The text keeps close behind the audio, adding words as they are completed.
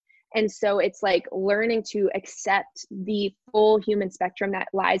And so it's like learning to accept the full human spectrum that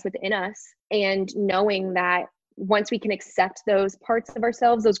lies within us, and knowing that once we can accept those parts of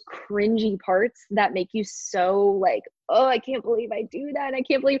ourselves, those cringy parts that make you so like, oh, I can't believe I do that. I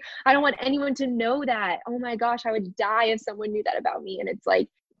can't believe I don't want anyone to know that. Oh my gosh, I would die if someone knew that about me. And it's like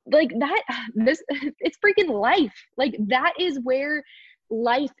that, this, it's freaking life. Like that is where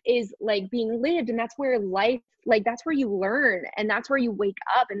life is like being lived. And that's where life, like that's where you learn, and that's where you wake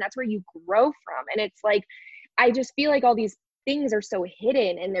up, and that's where you grow from. And it's like, I just feel like all these things are so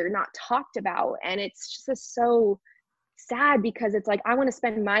hidden and they're not talked about. And it's just so sad, because it's like, I want to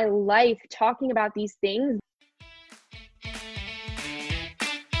spend my life talking about these things.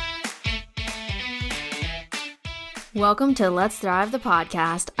 Welcome to Let's Thrive the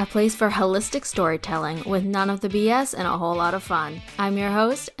podcast, a place for holistic storytelling with none of the BS and a whole lot of fun. I'm your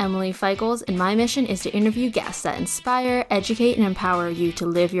host, Emily Feichels, and my mission is to interview guests that inspire, educate, and empower you to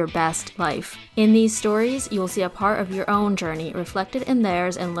live your best life. In these stories, you will see a part of your own journey reflected in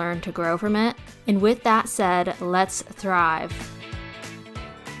theirs and learn to grow from it. And with that said, let's thrive.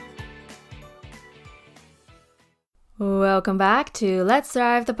 Welcome back to Let's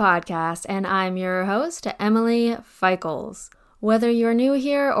Thrive the podcast, and I'm your host, Emily Feichels. Whether you're new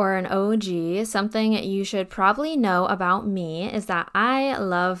here or an OG, something you should probably know about me is that I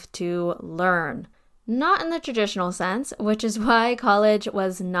love to learn. Not in the traditional sense, which is why college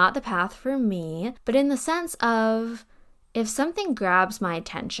was not the path for me, but in the sense of if something grabs my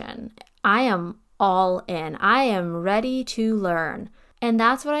attention, I am all in. I am ready to learn. And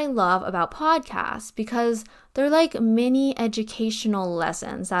that's what I love about podcasts, because they're like mini educational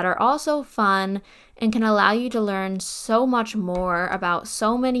lessons that are also fun and can allow you to learn so much more about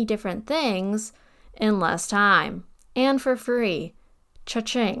so many different things in less time and for free.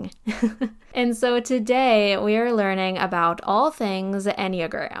 Cha-ching. And so today we are learning about all things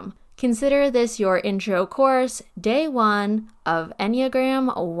Enneagram. Consider this your intro course, day 1 of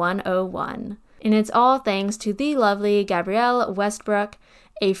Enneagram 101. And it's all thanks to the lovely Gabrielle Westbrook,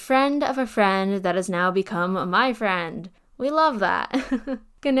 a friend of a friend that has now become my friend. We love that.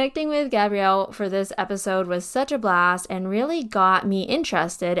 Connecting with Gabrielle for this episode was such a blast and really got me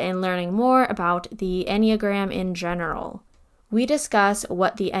interested in learning more about the Enneagram in general. We discuss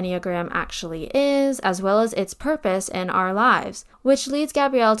what the Enneagram actually is, as well as its purpose in our lives, which leads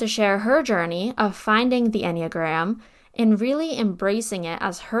Gabrielle to share her journey of finding the Enneagram and really embracing it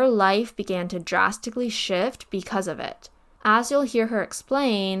as her life began to drastically shift because of it. As you'll hear her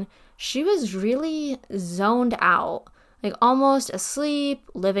explain, she was really zoned out, like almost asleep,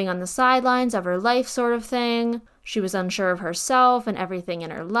 living on the sidelines of her life sort of thing. She was unsure of herself and everything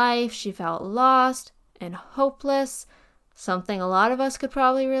in her life. She felt lost and hopeless, something a lot of us could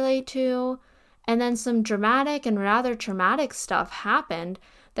probably relate to. And then some dramatic and rather traumatic stuff happened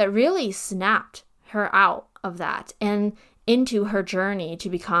that really snapped her out of that and into her journey to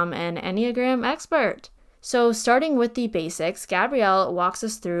become an Enneagram expert. So starting with the basics, Gabrielle walks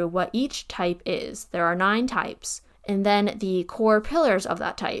us through what each type is. There are 9 types, and then the core pillars of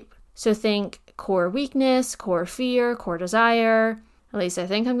that type. So think core weakness, core fear, core desire. At least I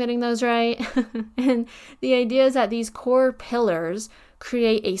think I'm getting those right. And the idea is that these core pillars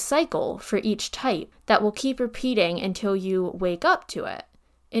create a cycle for each type that will keep repeating until you wake up to it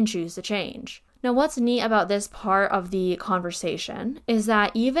and choose to change. Now, what's neat about this part of the conversation is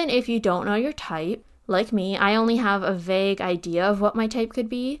that even if you don't know your type, like me, I only have a vague idea of what my type could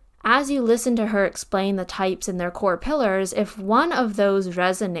be. As you listen to her explain the types and their core pillars, if one of those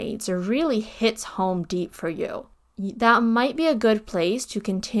resonates or really hits home deep for you, that might be a good place to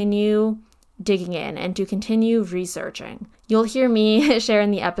continue digging in and to continue researching. You'll hear me share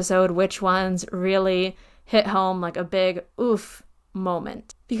in the episode which ones really hit home like a big oof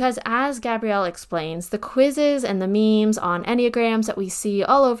moment. Because as Gabrielle explains, the quizzes and the memes on Enneagrams that we see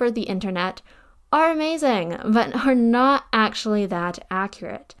all over the internet are amazing, but are not actually that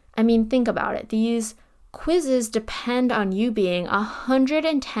accurate. I mean, think about it. These quizzes depend on you being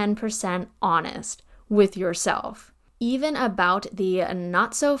 110% honest with yourself, even about the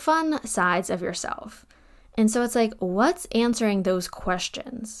not so fun sides of yourself. And so it's like, what's answering those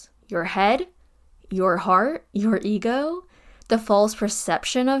questions? Your head? Your heart? Your ego? The false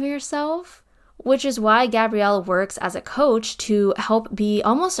perception of yourself? Which is why Gabrielle works as a coach to help be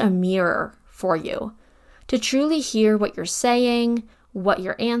almost a mirror for you, to truly hear what you're saying, what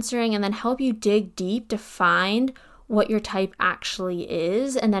you're answering, and then help you dig deep to find what your type actually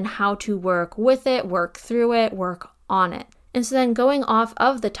is, and then how to work with it, work through it, work on it. And so then going off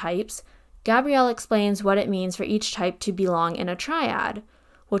of the types, Gabrielle explains what it means for each type to belong in a triad,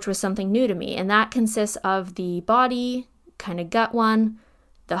 which was something new to me. And that consists of the body, kind of gut one,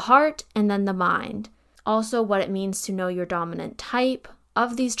 the heart, and then the mind. Also, what it means to know your dominant type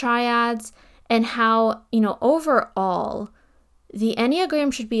of these triads, and how, overall, the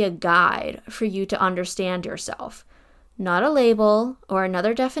Enneagram should be a guide for you to understand yourself. Not a label or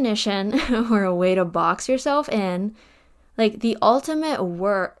another definition or a way to box yourself in. Like the ultimate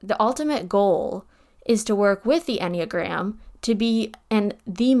goal is to work with the Enneagram to be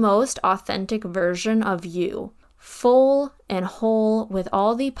the most authentic version of you, full and whole with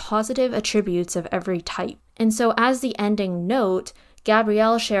all the positive attributes of every type. And so as the ending note,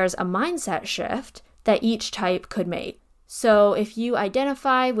 Gabrielle shares a mindset shift that each type could make. So if you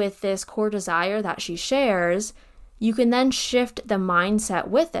identify with this core desire that she shares, you can then shift the mindset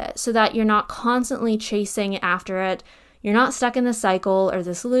with it so that you're not constantly chasing after it. You're not stuck in the cycle or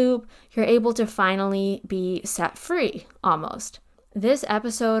this loop. You're able to finally be set free, almost. This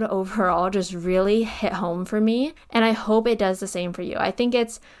episode overall just really hit home for me, and I hope it does the same for you. I think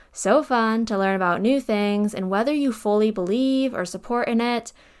it's so fun to learn about new things, and whether you fully believe or support in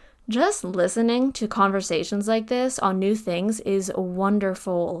it, just listening to conversations like this on new things is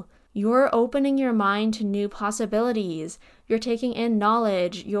wonderful. You're opening your mind to new possibilities. You're taking in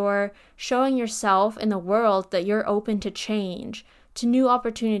knowledge. You're showing yourself in the world that you're open to change, to new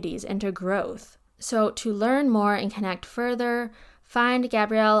opportunities, and to growth. So to learn more and connect further, find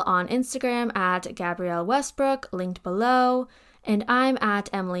Gabrielle on Instagram at Gabrielle Westbrook, linked below. And I'm at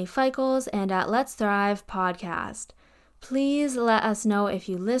Emily Feichels and at Let's Thrive Podcast. Please let us know if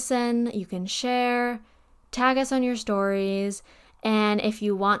you listen. You can share, tag us on your stories. And if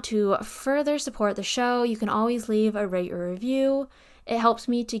you want to further support the show, you can always leave a rate or review. It helps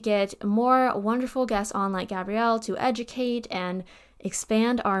me to get more wonderful guests on like Gabrielle to educate and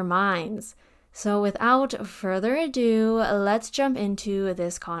expand our minds. So without further ado, let's jump into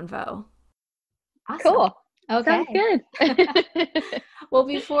this convo. Awesome. Cool. Okay. Sounds good. Well,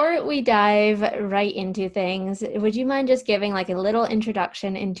 before we dive right into things, would you mind just giving like a little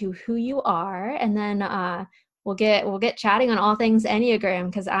introduction into who you are, and then we'll get chatting on all things Enneagram,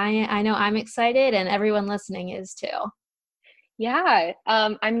 because I know I'm excited and everyone listening is too. Yeah,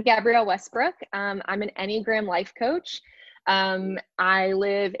 I'm Gabrielle Westbrook. I'm an Enneagram life coach. I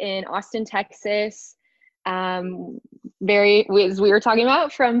live in Austin, Texas. As we were talking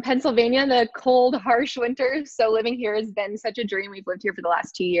about, from Pennsylvania, the cold, harsh winters. So living here has been such a dream. We've lived here for the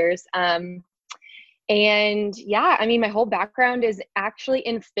last 2 years. And yeah, I mean, my whole background is actually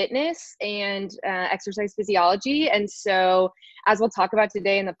in fitness and exercise physiology. And so as we'll talk about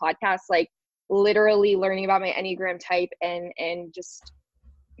today in the podcast, like literally learning about my Enneagram type and just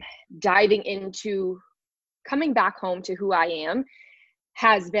diving into coming back home to who I am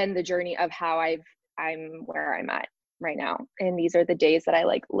has been the journey of how I'm where I'm at right now. And these are the days that I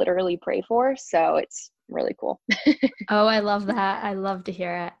like literally pray for. So it's really cool. Oh, I love that. I love to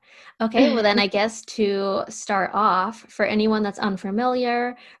hear it. Okay, well then I guess to start off, for anyone that's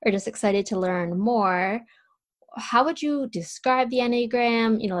unfamiliar or just excited to learn more, how would you describe the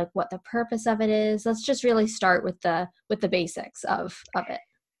Enneagram? Like what the purpose of it is? Let's just really start with the basics of it.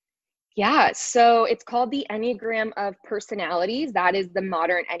 Yeah, so it's called the Enneagram of Personalities. That is the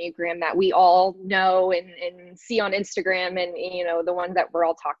modern Enneagram that we all know and see on Instagram and, the one that we're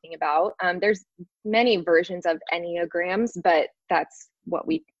all talking about. There's many versions of Enneagrams, but that's what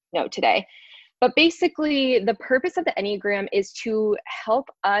we know today. But basically, the purpose of the Enneagram is to help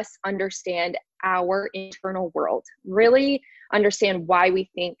us understand our internal world, really understand why we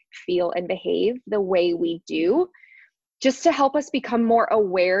think, feel, and behave the way we do, just to help us become more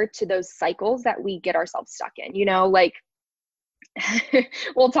aware to those cycles that we get ourselves stuck in, like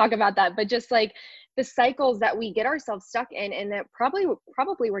we'll talk about that, but just like the cycles that we get ourselves stuck in and that probably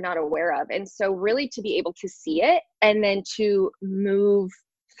we're not aware of. And so really to be able to see it and then to move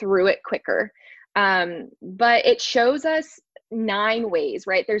through it quicker. But it shows us 9 ways,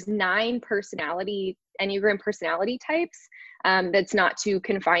 right? There's 9 Enneagram personality types. That's not to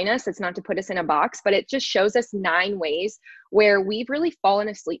confine us. It's not to put us in a box, but it just shows us 9 ways where we've really fallen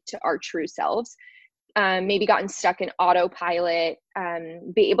asleep to our true selves, maybe gotten stuck in autopilot,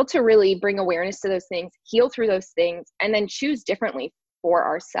 be able to really bring awareness to those things, heal through those things, and then choose differently for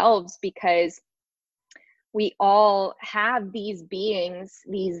ourselves, because we all have these beings,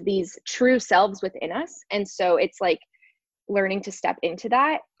 these true selves within us. And so it's like learning to step into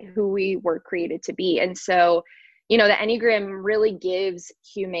that, who we were created to be. And so the Enneagram really gives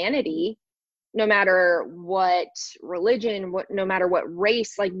humanity, no matter what religion, no matter what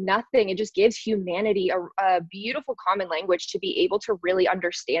race, like nothing, it just gives humanity a beautiful common language to be able to really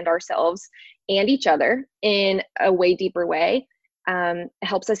understand ourselves and each other in a way deeper way. It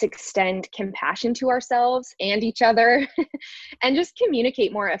helps us extend compassion to ourselves and each other and just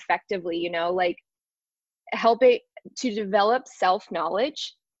communicate more effectively, like help it to develop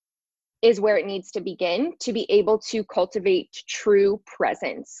self-knowledge is where it needs to begin to be able to cultivate true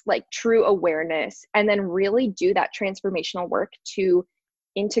presence, like true awareness, and then really do that transformational work to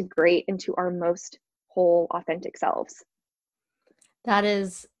integrate into our most whole, authentic selves. That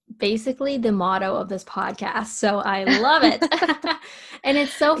is basically the motto of this podcast. So I love it. And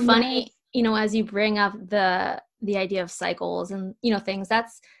it's so funny, Yes. as you bring up the idea of cycles and, things,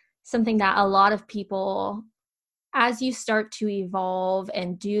 that's something that a lot of people, as you start to evolve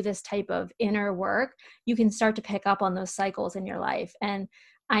and do this type of inner work, you can start to pick up on those cycles in your life. And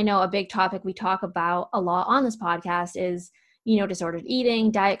I know a big topic we talk about a lot on this podcast is, disordered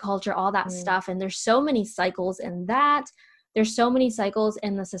eating, diet culture, all that stuff. And there's so many cycles in that. There's so many cycles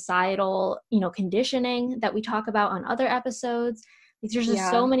in the societal, conditioning that we talk about on other episodes. There's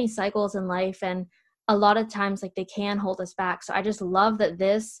just so many cycles in life. And a lot of times, like, they can hold us back. So I just love that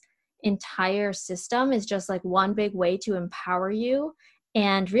this entire system is just like one big way to empower you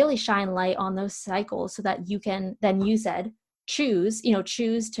and really shine light on those cycles so that you can, then you said, choose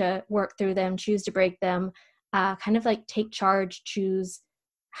to work through them, choose to break them, kind of like take charge, choose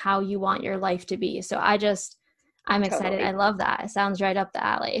how you want your life to be. So I'm excited. Totally. I love that. It sounds right up the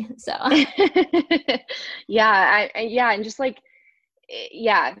alley. So and just like,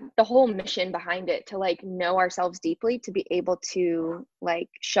 the whole mission behind it, to like know ourselves deeply, to be able to like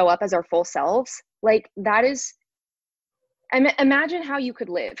show up as our full selves. Like that is, imagine how you could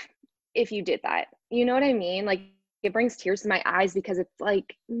live if you did that. You know what I mean? Like it brings tears to my eyes because it's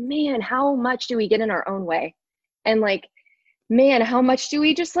like, man, how much do we get in our own way? And like, man, how much do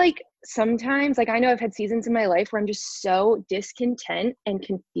we just like, sometimes, like I know I've had seasons in my life where I'm just so discontent and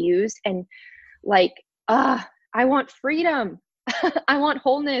confused and like, I want freedom. I want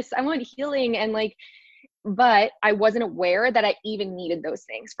wholeness. I want healing. And like, but I wasn't aware that I even needed those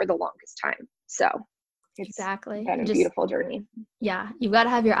things for the longest time. So it's exactly been a beautiful journey. Yeah. You've got to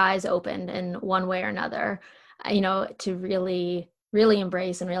have your eyes opened in one way or another, to really, really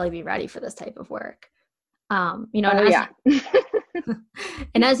embrace and really be ready for this type of work. And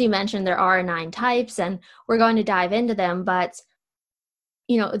as you mentioned, there are 9 types and we're going to dive into them, but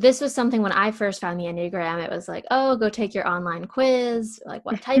this was something when I first found the Enneagram, it was like, oh, go take your online quiz, like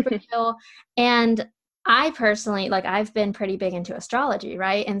what type are you? And I personally, like I've been pretty big into astrology,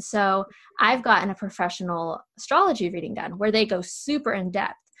 right? And so I've gotten a professional astrology reading done where they go super in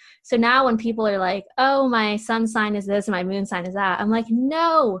depth. So now when people are like, oh, my sun sign is this and my moon sign is that, I'm like,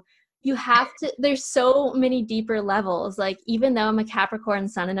 no, you have to, there's so many deeper levels. Like, even though I'm a Capricorn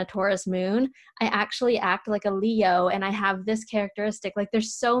sun and a Taurus moon, I actually act like a Leo and I have this characteristic. Like,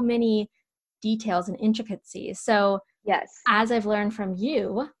 there's so many details and intricacies. So yes, as I've learned from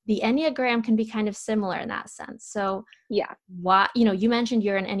you, the Enneagram can be kind of similar in that sense. So why, you mentioned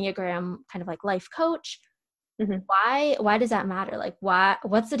you're an Enneagram kind of like life coach. Mm-hmm. Why does that matter? Like,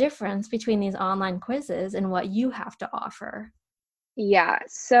 what's the difference between these online quizzes and what you have to offer? Yeah,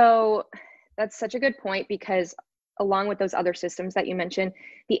 so that's such a good point, because along with those other systems that you mentioned,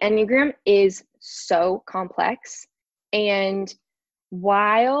 the Enneagram is so complex. And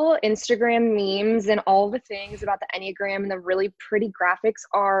while Instagram memes and all the things about the Enneagram and the really pretty graphics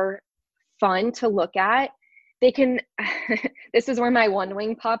are fun to look at, they can, this is where my one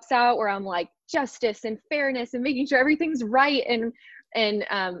wing pops out, where I'm like, justice and fairness and making sure everything's right. And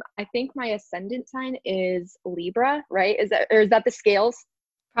I think my ascendant sign is Libra, right? Is that the scales?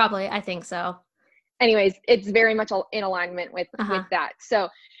 Probably, I think so. Anyways, it's very much in alignment with that. So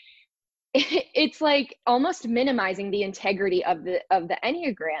it's like almost minimizing the integrity of the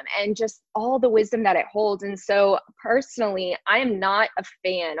Enneagram and just all the wisdom that it holds. And so personally, I am not a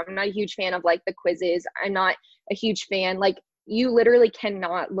fan. I'm not a huge fan of like the quizzes. I'm not a huge fan. Like, you literally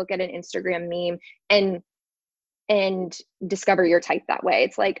cannot look at an Instagram meme and discover your type that way.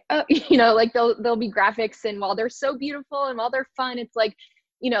 It's like, oh, like there'll be graphics, and while they're so beautiful and while they're fun, it's like,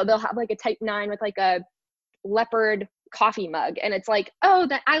 they'll have like a type 9 with like a leopard coffee mug, and it's like, oh,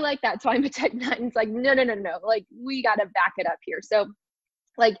 that I like that, so I'm a type 9. It's like, no, like we got to back it up here. So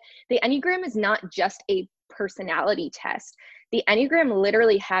like, the Enneagram is not just a personality test. The Enneagram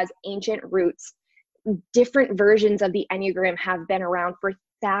literally has ancient roots. Different versions of the Enneagram have been around for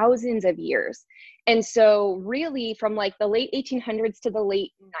thousands of years. And so really, from like the late 1800s to the late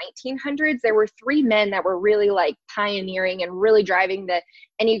 1900s, there were 3 men that were really like pioneering and really driving the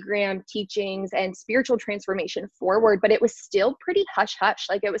Enneagram teachings and spiritual transformation forward. But it was still pretty hush hush.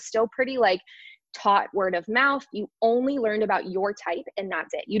 Like, it was still pretty like taught word of mouth. You only learned about your type and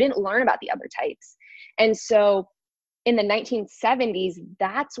that's it. You didn't learn about the other types. And so in the 1970s,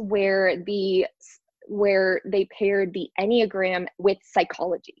 that's where they paired the Enneagram with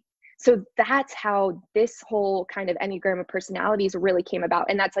psychology. So that's how this whole kind of Enneagram of personalities really came about.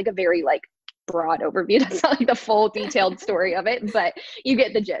 And that's like a very like broad overview. That's not like the full detailed story of it, but you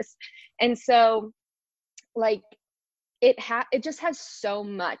get the gist. And so like it just has so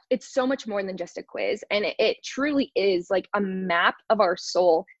much, it's so much more than just a quiz. And it truly is like a map of our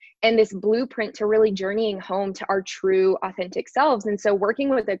soul and this blueprint to really journeying home to our true authentic selves. And so working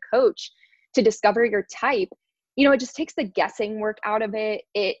with a coach to discover your type, you know, it just takes the guessing work out of it.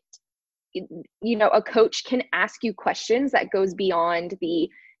 You know, a coach can ask you questions that goes beyond the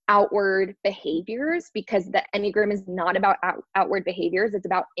outward behaviors, because the Enneagram is not about outward behaviors. It's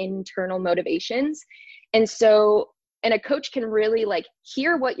about internal motivations. And so, and a coach can really like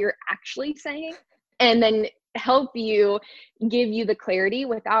hear what you're actually saying and then help you, give you the clarity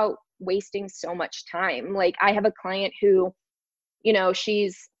without wasting so much time. Like I have a client who, you know,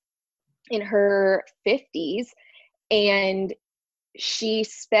 she's in her 50s and she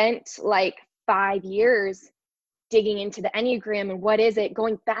spent like 5 years digging into the Enneagram and what is it,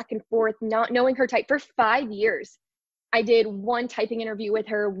 going back and forth, not knowing her type for 5 years. I did one typing interview with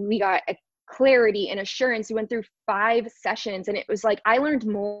her. We got a clarity and assurance. We went through 5 sessions and it was like, I learned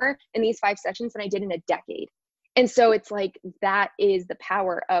more in these 5 sessions than I did in a decade. And so it's like, that is the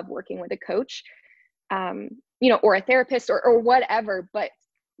power of working with a coach, you know, or a therapist or whatever. But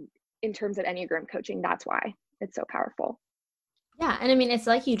in terms of Enneagram coaching, that's why it's so powerful. Yeah. And I mean, it's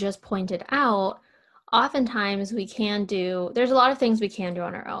like you just pointed out, oftentimes there's a lot of things we can do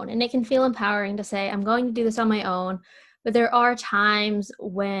on our own, and it can feel empowering to say, I'm going to do this on my own. But there are times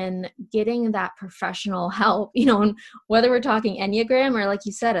when getting that professional help, you know, and whether we're talking Enneagram or like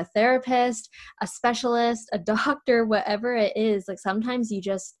you said, a therapist, a specialist, a doctor, whatever it is, like sometimes you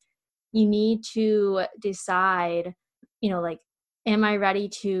need to decide, you know, like, am I ready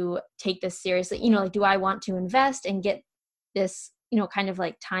to take this seriously? You know, like, do I want to invest and get this, you know, kind of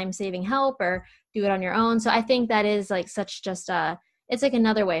like time-saving help, or do it on your own? So I think that is like it's like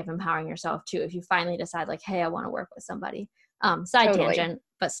another way of empowering yourself too, if you finally decide like, hey, I want to work with somebody. Side Totally. tangent,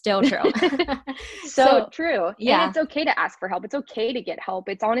 but still true. So true. Yeah. And it's okay to ask for help. It's okay to get help.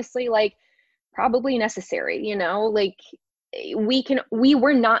 It's honestly like probably necessary, you know, like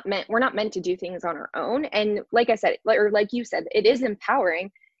we're not meant to do things on our own. And like I said, or like you said, it is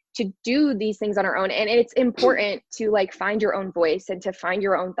empowering to do these things on our own. And it's important to like find your own voice and to find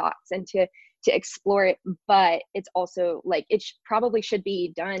your own thoughts and to explore it. But it's also like, it probably should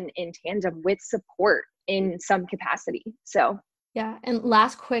be done in tandem with support in some capacity. So yeah. And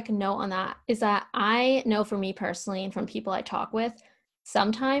last quick note on that is that I know for me personally, and from people I talk with,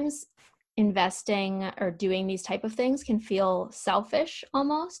 sometimes investing or doing these type of things can feel selfish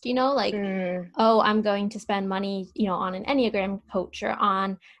almost, you know, like, oh, I'm going to spend money, you know, on an Enneagram coach or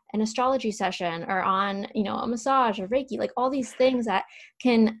on an astrology session or on, you know, a massage or Reiki, like all these things that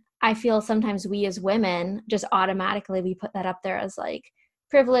I feel sometimes we as women just automatically, we put that up there as like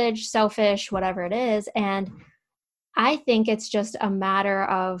privileged, selfish, whatever it is. And I think it's just a matter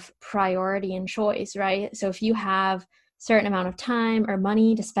of priority and choice, right? So if you have certain amount of time or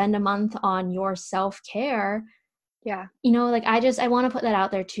money to spend a month on your self-care, yeah, you know, like I want to put that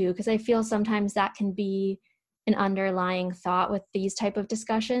out there too, because I feel sometimes that can be an underlying thought with these type of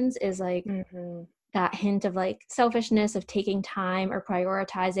discussions, is like that hint of like selfishness of taking time or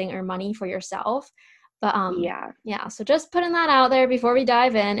prioritizing or money for yourself. But yeah, so just putting that out there before we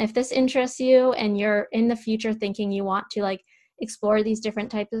dive in. If this interests you and you're in the future thinking you want to like explore these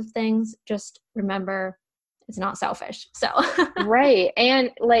different types of things, just remember it's not selfish. So right. And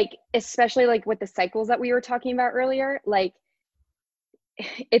like, especially like with the cycles that we were talking about earlier, like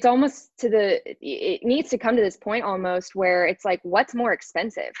it's almost it needs to come to this point almost where it's like, what's more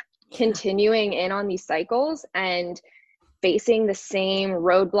expensive? Continuing in on these cycles and facing the same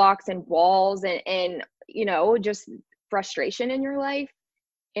roadblocks and walls and you know, just frustration in your life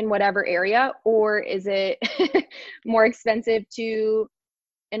in whatever area, or is it more expensive to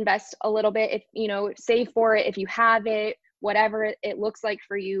invest a little bit, if you know, save for it if you have it, whatever it looks like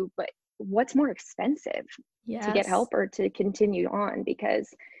for you? But what's more expensive? Yes. To get help or to continue on? Because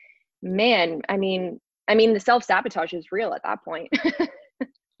man, I mean the self-sabotage is real at that point.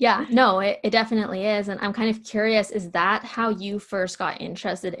 Yeah, no, it definitely is. And I'm kind of curious, is that how you first got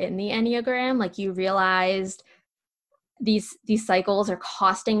interested in the Enneagram? Like you realized these cycles are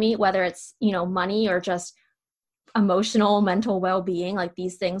costing me, whether it's, you know, money or just emotional, mental well-being, like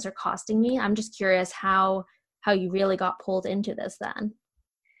these things are costing me. I'm just curious how you really got pulled into this then.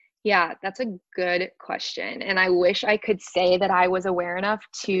 Yeah, that's a good question. And I wish I could say that I was aware enough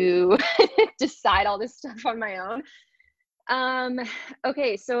to decide all this stuff on my own. Um,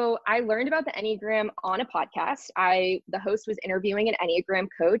 okay, so I learned about the Enneagram on a podcast. The host was interviewing an Enneagram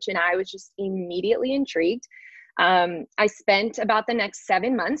coach, and I was just immediately intrigued. I spent about the next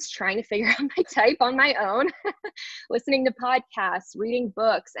 7 months trying to figure out my type on my own, listening to podcasts, reading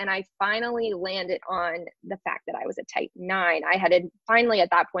books, and I finally landed on the fact that I was a type 9. I had finally at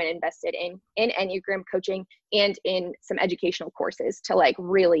that point invested in Enneagram coaching and in some educational courses to like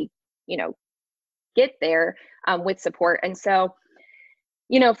really, get there with support. And so,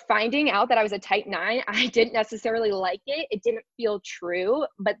 finding out that I was a type 9, I didn't necessarily like it. It didn't feel true,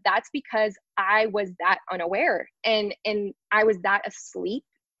 but that's because I was that unaware and I was that asleep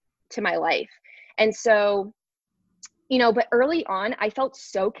to my life. And so, but early on, I felt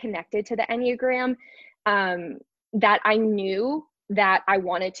so connected to the Enneagram that I knew that I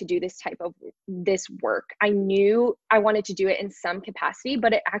wanted to do this work. I knew I wanted to do it in some capacity,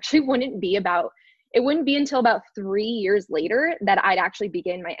 but it actually wouldn't be until about 3 years later that I'd actually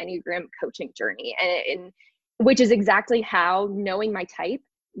begin my Enneagram coaching journey. And which is exactly how knowing my type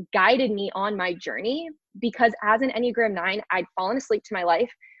guided me on my journey, because as an Enneagram 9, I'd fallen asleep to my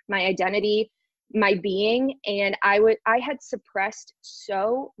life, my identity, my being, and I had suppressed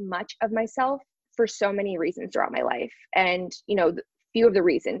so much of myself for so many reasons throughout my life. And, few of the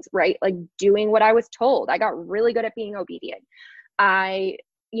reasons, right? Like doing what I was told. I got really good at being obedient.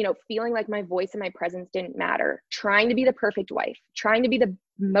 Feeling like my voice and my presence didn't matter, trying to be the perfect wife, trying to be the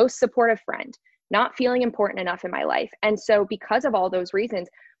most supportive friend, not feeling important enough in my life. And so because of all those reasons,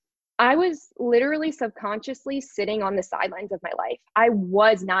 I was literally subconsciously sitting on the sidelines of my life. I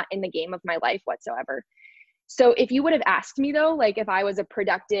was not in the game of my life whatsoever. So if you would have asked me though, like if I was a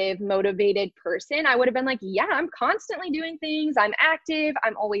productive, motivated person, I would have been like, yeah, I'm constantly doing things. I'm active.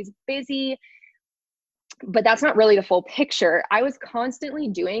 I'm always busy. But that's not really the full picture. I was constantly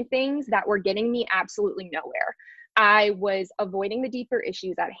doing things that were getting me absolutely nowhere. I was avoiding the deeper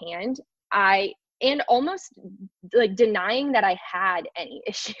issues at hand. And almost like denying that I had any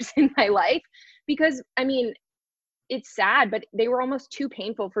issues in my life, because it's sad, but they were almost too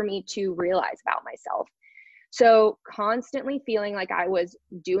painful for me to realize about myself. So constantly feeling like I was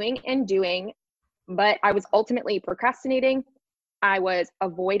doing, but I was ultimately procrastinating. I was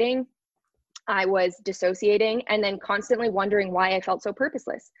avoiding. I was dissociating, and then constantly wondering why I felt so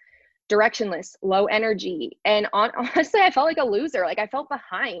purposeless, directionless, low energy. And honestly, I felt like a loser. Like I felt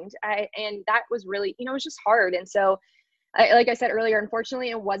behind. And that was really, it was just hard. And so, like I said earlier, unfortunately,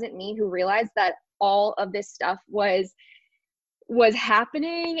 it wasn't me who realized that all of this stuff was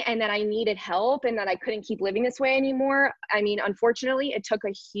happening and that I needed help and that I couldn't keep living this way anymore. Unfortunately, it took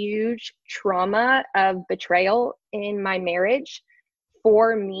a huge trauma of betrayal in my marriage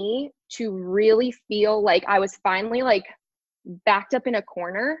for me to really feel like I was finally like backed up in a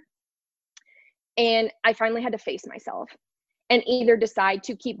corner, and I finally had to face myself and either decide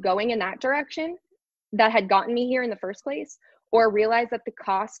to keep going in that direction that had gotten me here in the first place, or realize that the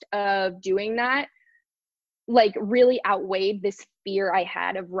cost of doing that like really outweighed this fear I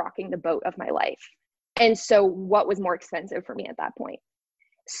had of rocking the boat of my life. And so what was more expensive for me at that point?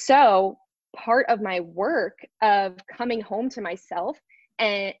 So part of my work of coming home to myself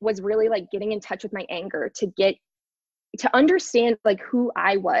and was really like getting in touch with my anger to understand like who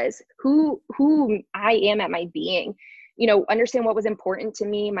I was, who I am at my being, understand what was important to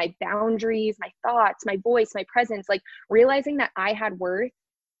me, my boundaries, my thoughts, my voice, my presence, like realizing that I had worth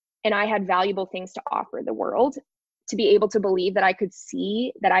and I had valuable things to offer the world, to be able to believe that I could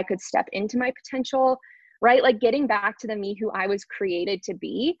see, that I could step into my potential, right? Like getting back to the me who I was created to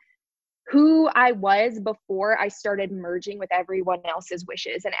be, who I was before I started merging with everyone else's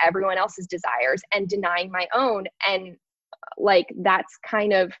wishes and everyone else's desires and denying my own. And like, that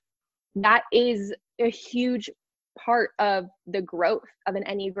is a huge part of the growth of an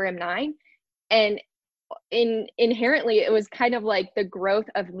Enneagram 9. And inherently, it was kind of like the growth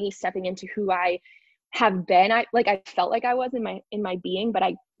of me stepping into who I have been. I felt like I was in my being, but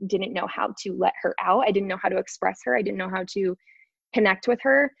I didn't know how to let her out. I didn't know how to express her. I didn't know how to connect with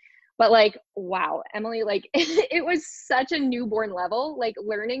her. But like, wow, Emily, like it was such a newborn level, like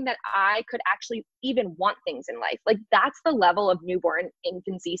learning that I could actually even want things in life. Like that's the level of newborn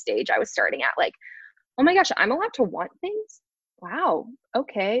infancy stage I was starting at. Like, oh my gosh, I'm allowed to want things? Wow.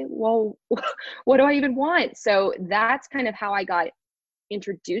 Okay. Well, what do I even want? So that's kind of how I got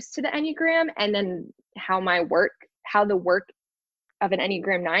introduced to the Enneagram, and then how the work of an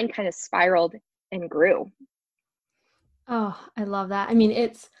Enneagram 9 kind of spiraled and grew. Oh, I love that. I mean,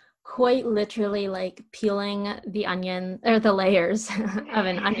 it's quite literally like peeling the onion or the layers of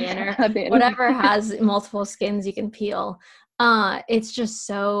an onion or whatever has multiple skins you can peel. It's just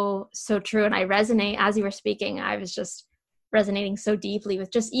so true. And I resonate as you were speaking. I was just resonating so deeply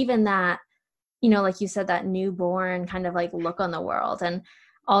with just even that, like you said, that newborn kind of like look on the world. And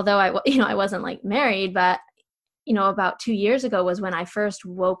although I wasn't like married, but about 2 years ago was when I first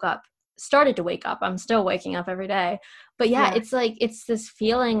started to wake up. I'm still waking up every day. But yeah, it's like, it's this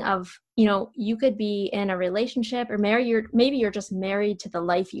feeling of, you could be in a relationship or maybe you're just married to the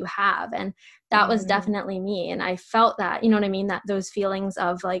life you have. And that was definitely me. And I felt that, you know what I mean? That those feelings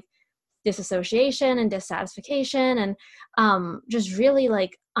of like disassociation and dissatisfaction, and just really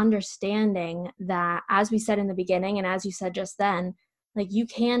like understanding that, as we said in the beginning, and as you said just then, like you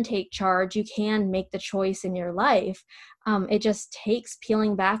can take charge, you can make the choice in your life. It just takes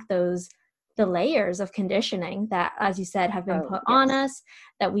peeling back the layers of conditioning that, as you said, have been put on us,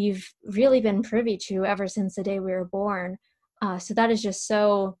 that we've really been privy to ever since the day we were born. So that is just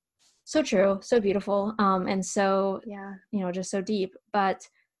so true, so beautiful, and so just so deep. But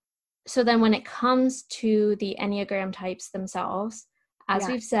so then when it comes to the Enneagram types themselves, as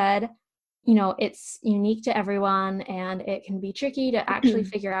we've said, it's unique to everyone, and it can be tricky to actually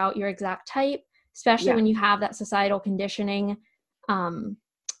figure out your exact type, especially when you have that societal conditioning,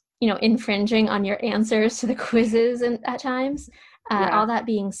 infringing on your answers to the quizzes and at times. All that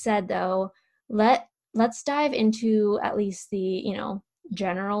being said, though, let's dive into at least the,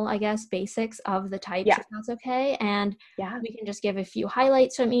 general, I guess, basics of the types, if that's okay. And we can just give a few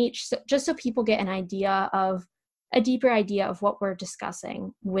highlights from each, just so people get a deeper idea of what we're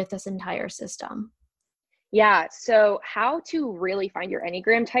discussing with this entire system. Yeah. So how to really find your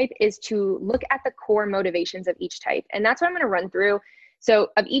Enneagram type is to look at the core motivations of each type. And that's what I'm going to run through. So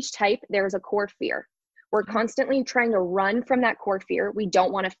of each type, there's a core fear. We're constantly trying to run from that core fear. We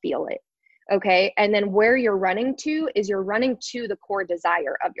don't want to feel it. Okay. And then where you're running to is you're running to the core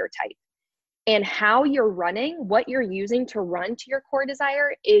desire of your type. And how you're running, what you're using to run to your core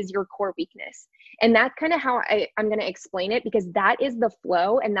desire is your core weakness. And that's kind of how I'm going to explain it, because that is the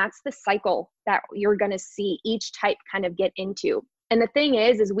flow and that's the cycle that you're going to see each type kind of get into. And the thing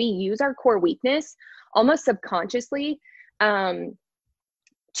is we use our core weakness almost subconsciously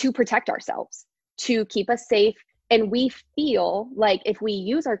to protect ourselves, to keep us safe. And we feel like if we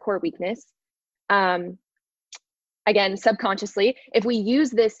use our core weakness, again, subconsciously, if we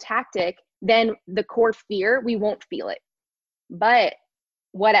use this tactic, then the core fear, we won't feel it. But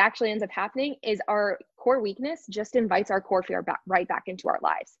what actually ends up happening is our core weakness just invites our core fear right back into our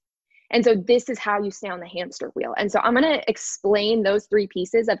lives. And so this is how you stay on the hamster wheel. And so I'm going to explain those three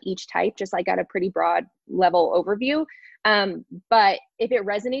pieces of each type, just like at a pretty broad level overview. But if it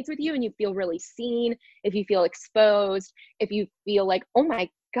resonates with you and you feel really seen, if you feel exposed, if you feel like, oh my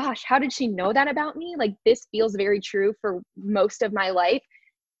gosh, how did she know that about me? Like, this feels very true for most of my life.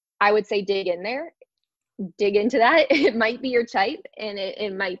 I would say dig in there, dig into that. It might be your type, and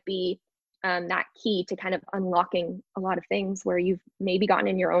it might be that key to kind of unlocking a lot of things where you've maybe gotten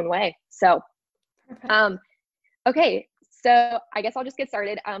in your own way. So, okay. So I guess I'll just get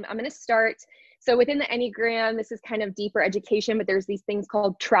started. I'm going to start. So within the Enneagram, this is kind of deeper education, but there's these things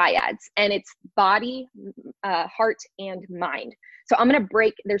called triads, and it's body, heart, and mind. So I'm going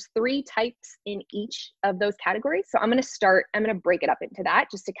to there's 3 types in each of those categories. So I'm going to break it up into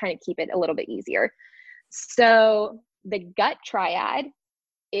that just to kind of keep it a little bit easier. So the gut triad,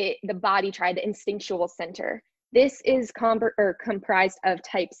 the body triad, the instinctual center, this is comprised of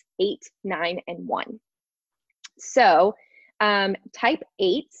types 8, 9, and 1. So type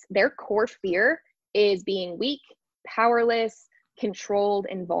 8s, their core fear is being weak, powerless, controlled,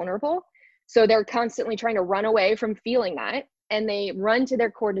 and vulnerable. So they're constantly trying to run away from feeling that, and they run to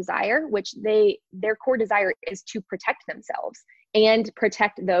their core desire, which their core desire is to protect themselves and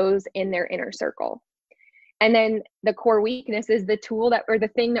protect those in their inner circle. And then the core weakness is the tool or the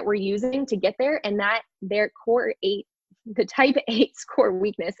thing that we're using to get there. And that their core 8, the type 8's core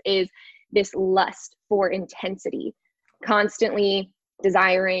weakness is this lust for intensity, constantly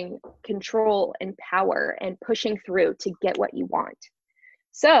desiring control and power and pushing through to get what you want.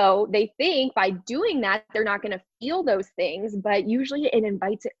 So they think by doing that, they're not going to feel those things, but usually it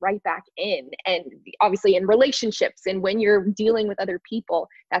invites it right back in. And obviously in relationships and when you're dealing with other people,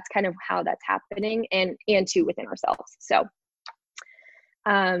 that's kind of how that's happening, and too within ourselves. So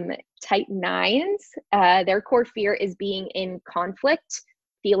type 9s, their core fear is being in conflict,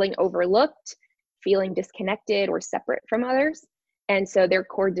 feeling overlooked, feeling disconnected or separate from others. And so their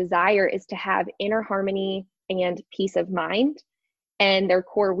core desire is to have inner harmony and peace of mind. And their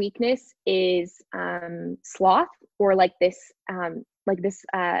core weakness is sloth, or like this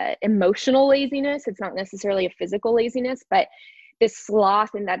emotional laziness. It's not necessarily a physical laziness, but this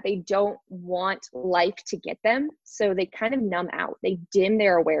sloth in that they don't want life to get them. So they kind of numb out. They dim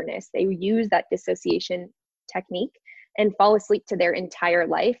their awareness. They use that dissociation technique and fall asleep to their entire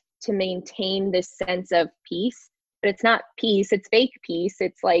life to maintain this sense of peace. But it's not peace, it's fake peace.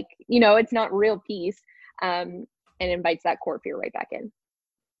 It's like, it's not real peace, and invites that core fear right back in.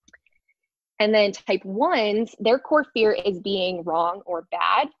 And then type 1s, their core fear is being wrong or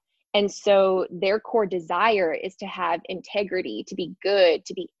bad. And so their core desire is to have integrity, to be good,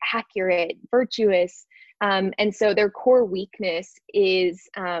 to be accurate, virtuous. And so their core weakness is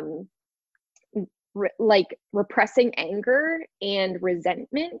like repressing anger and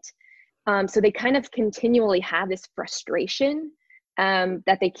resentment. So they kind of continually have this frustration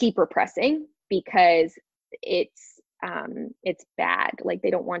that they keep repressing because it's bad. Like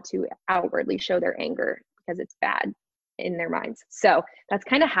they don't want to outwardly show their anger because it's bad in their minds. So that's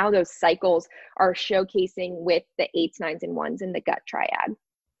kind of how those cycles are showcasing with the 8s, 9s, and 1s in the gut triad.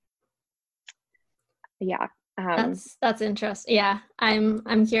 Yeah. That's interesting. Yeah.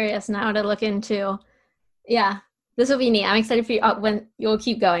 I'm curious now to look into. Yeah. This will be neat. I'm excited for you when you'll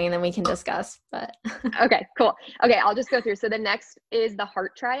keep going and then we can discuss, but. Okay, cool. Okay. I'll just go through. So the next is the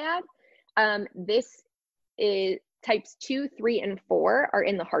heart triad. This is types 2, 3, and 4 are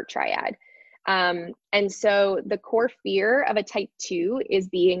in the heart triad. And so the core fear of a type 2 is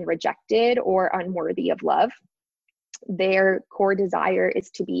being rejected or unworthy of love. Their core desire is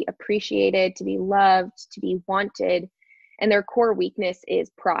to be appreciated, to be loved, to be wanted. And their core weakness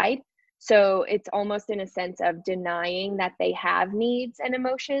is pride. So it's almost in a sense of denying that they have needs and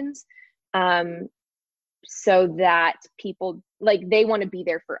emotions, so that people, like, they want to be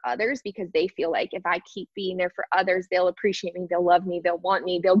there for others because they feel like if I keep being there for others, they'll appreciate me, they'll love me, they'll want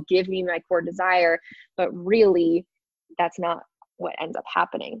me, they'll give me my core desire. But really, that's not what ends up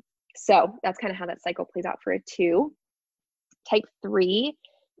happening. So that's kind of how that cycle plays out for a 2. Type 3,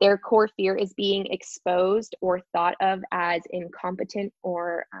 their core fear is being exposed or thought of as incompetent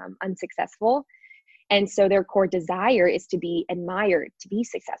or unsuccessful. And so their core desire is to be admired, to be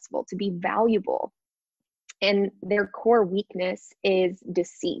successful, to be valuable. And their core weakness is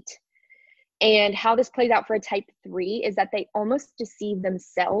deceit. And how this plays out for a type 3 is that they almost deceive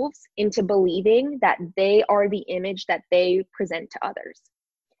themselves into believing that they are the image that they present to others.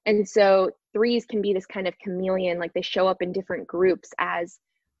 And so 3s can be this kind of chameleon, like they show up in different groups as,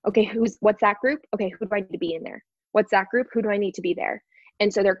 okay, what's that group? Okay, who do I need to be in there? What's that group? Who do I need to be there?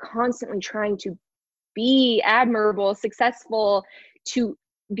 And so they're constantly trying to be admirable, successful, to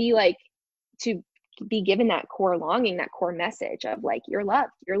be given that core longing, that core message of like, you're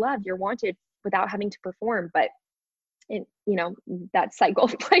loved, you're wanted, without having to perform. But that cycle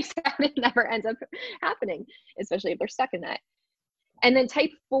plays out, it never ends up happening, especially if they're stuck in that. And then type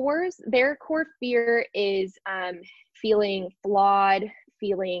 4s, their core fear is feeling flawed,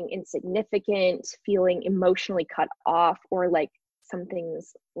 feeling insignificant, feeling emotionally cut off, or like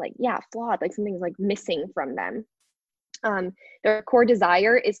something's like, flawed, like something's like missing from them. Their core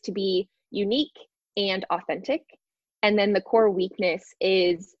desire is to be unique and authentic. And then the core weakness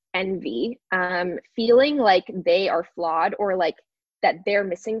is envy, feeling like they are flawed or like that they're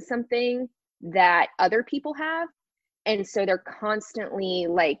missing something that other people have. And so they're constantly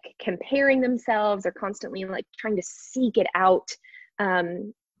like comparing themselves. They're constantly like trying to seek it out.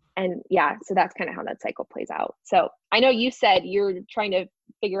 So that's kind of how that cycle plays out. So I know you said you're trying to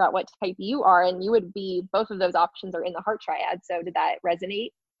figure out what type you are, and you would be, both of those options are in the heart triad. So did that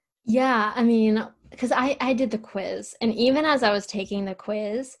resonate? Yeah, I mean, because I did the quiz, and even as I was taking the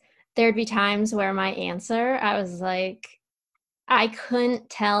quiz, there'd be times where my answer, I was like, I couldn't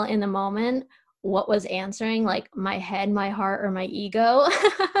tell in the moment what was answering, like my head, my heart, or my ego.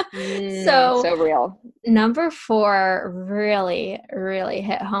 So real. Number 4 really, really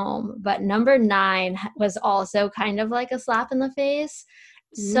hit home, but number 9 was also kind of like a slap in the face.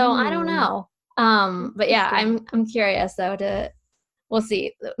 So I don't know. But yeah, I'm curious though we'll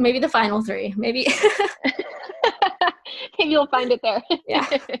see. Maybe the final 3, maybe. Maybe you'll find it there. Yeah.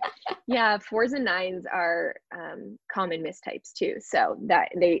 Yeah. 4s and 9s are common mistypes too. So that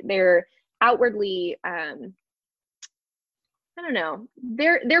they're outwardly, I don't know,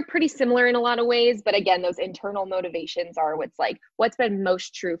 they're pretty similar in a lot of ways, but again, those internal motivations are what's been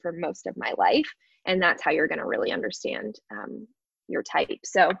most true for most of my life. And that's how you're going to really understand your type.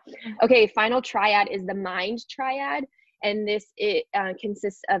 So, okay, final triad is the mind triad. And it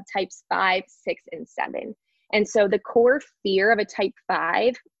consists of types 5, 6, and 7. And so the core fear of a type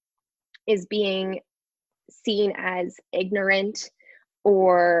 5 is being seen as ignorant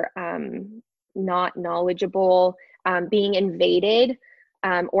or not knowledgeable, being invaded,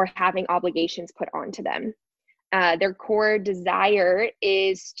 or having obligations put onto them. Their core desire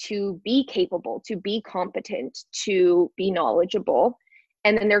is to be capable, to be competent, to be knowledgeable.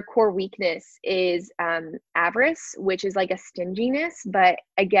 And then their core weakness is avarice, which is like a stinginess. But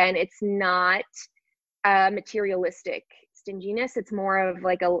again, it's not materialistic stinginess. It's more of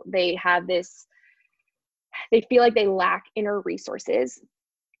like they feel like they lack inner resources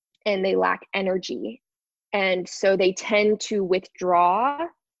and they lack energy. And so they tend to withdraw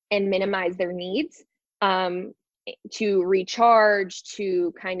and minimize their needs to recharge,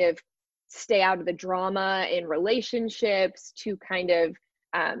 to kind of stay out of the drama in relationships, to kind of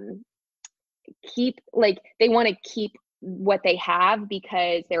they want to keep what they have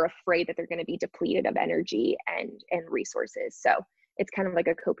because they're afraid that they're going to be depleted of energy and resources. So it's kind of like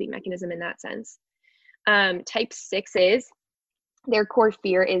a coping mechanism in that sense. Type 6 their core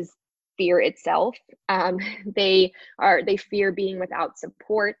fear is fear itself. They fear being without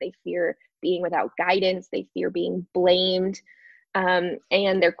support. They fear being without guidance. They fear being blamed. And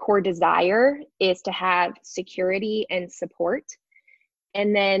their core desire is to have security and support.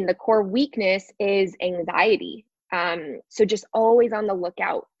 And then the core weakness is anxiety. So just always on the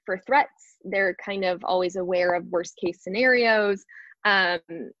lookout for threats. They're kind of always aware of worst case scenarios.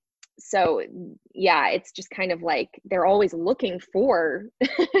 So yeah, it's just kind of like they're always looking for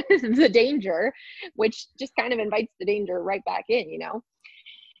the danger, which just kind of invites the danger right back in, you know?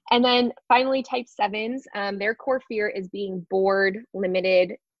 And then finally, type 7s, their core fear is being bored,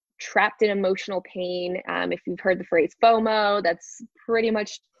 limited, trapped in emotional pain. If you've heard the phrase FOMO, that's pretty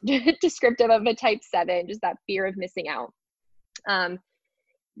much descriptive of a type 7, just that fear of missing out.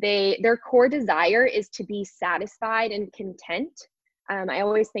 Their core desire is to be satisfied and content. I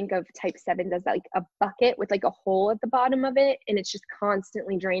always think of type 7s as like a bucket with like a hole at the bottom of it, and it's just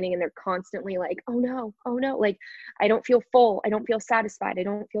constantly draining, and they're constantly like, oh no, like I don't feel full, I don't feel satisfied, I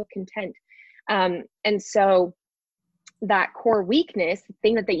don't feel content. And so that core weakness, the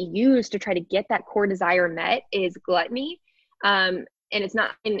thing that they use to try to get that core desire met, is gluttony. And it's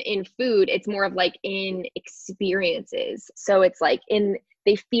not in food, it's more of like in experiences. So it's like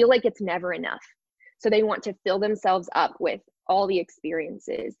they feel like it's never enough. So they want to fill themselves up with all the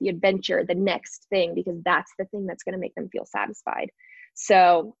experiences, the adventure, the next thing, because that's the thing that's going to make them feel satisfied.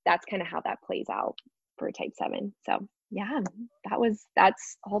 So that's kind of how that plays out for a type 7. So yeah,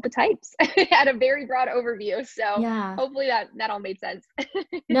 that's all the types at a very broad overview. So yeah, hopefully that all made sense.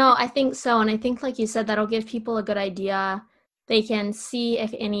 No, I think so. And I think, like you said, that'll give people a good idea. They can see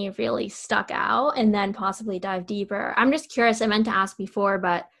if any really stuck out and then possibly dive deeper. I'm just curious, I meant to ask before,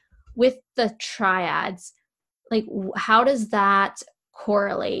 but with the triads, like how does that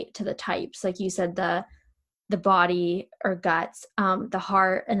correlate to the types? Like you said, the body or guts, the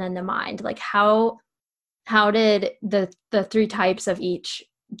heart, and then the mind. Like how did the 3 types of each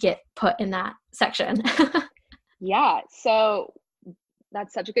get put in that section? Yeah, so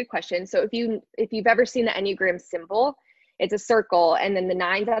that's such a good question. So if you've ever seen the Enneagram symbol, it's a circle, and then the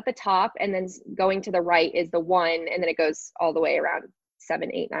 9's at the top, and then going to the right is the 1, and then it goes all the way around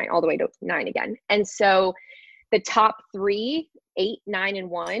 7, 8, 9, all the way to 9 again. And so the top 3, 8, 9, and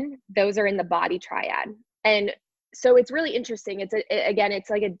 1, those are in the body triad. And so it's really interesting. It's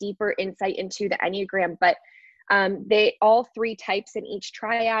like a deeper insight into the Enneagram, but they all 3 types in each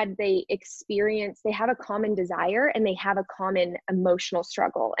triad, they have a common desire and they have a common emotional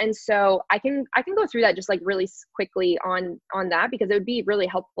struggle. And so I can go through that just like really quickly on that, because it would be really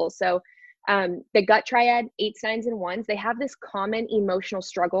helpful. So the gut triad, 8s, 9s, and 1s, they have this common emotional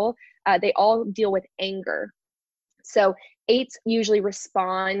struggle. They all deal with anger. So 8s usually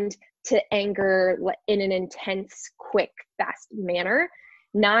respond to anger in an intense, quick, fast manner.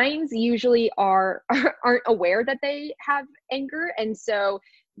 9s usually aren't aware that they have anger, and so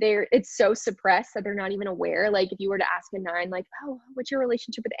it's so suppressed that they're not even aware. Like if you were to ask a 9, like, oh, what's your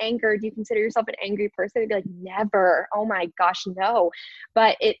relationship with anger? Do you consider yourself an angry person? They'd be like, never. Oh my gosh, no.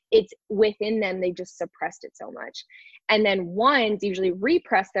 But it's within them. They just suppressed it so much. And then 1s usually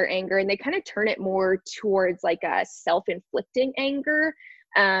repress their anger, and they kind of turn it more towards like a self-inflicting anger,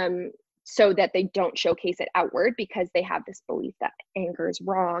 so that they don't showcase it outward, because they have this belief that anger is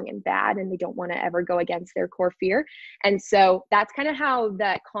wrong and bad, and they don't want to ever go against their core fear. And so that's kind of how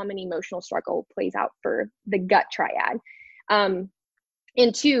that common emotional struggle plays out for the gut triad. And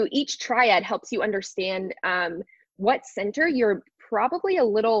 2, each triad helps you understand what center you're probably a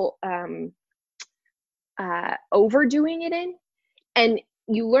little overdoing it in, and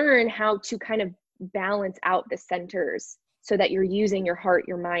you learn how to kind of balance out the centers so that you're using your heart,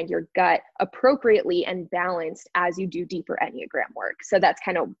 your mind, your gut appropriately and balanced as you do deeper Enneagram work. So that's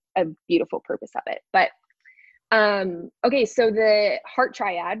kind of a beautiful purpose of it. But okay, so the heart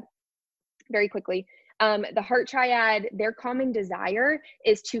triad, very quickly, the heart triad, their common desire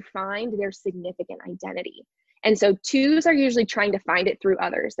is to find their significant identity. And so twos are usually trying to find it through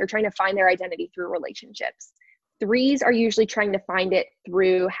others. They're trying to find their identity through relationships. Threes are usually trying to find it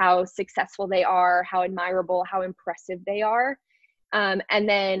through how successful they are, how admirable, how impressive they are, and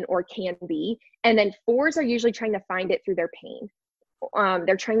then, or can be. And then fours are usually trying to find it through their pain.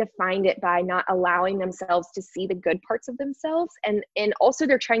 They're trying to find it by not allowing themselves to see the good parts of themselves. And also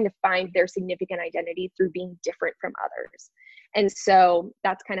they're trying to find their significant identity through being different from others. And so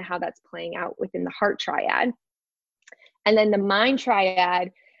that's kind of how that's playing out within the heart triad. And then the mind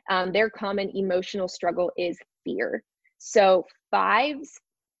triad, their common emotional struggle is fear. So fives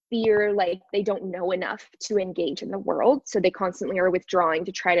fear like they don't know enough to engage in the world. So they constantly are withdrawing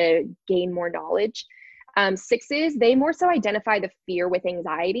to try to gain more knowledge. Sixes, they more so identify the fear with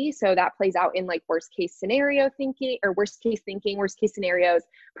anxiety. So that plays out in like worst case scenario thinking, or worst case scenarios,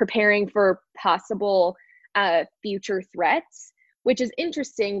 preparing for possible future threats, which is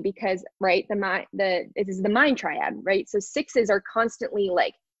interesting because, right, this is the mind triad, right? So sixes are constantly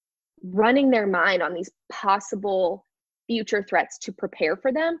like running their mind on these possible future threats to prepare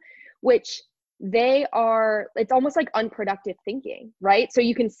for them, which it's almost like unproductive thinking, right? So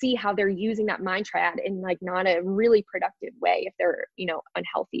you can see how they're using that mind triad in like not a really productive way if they're,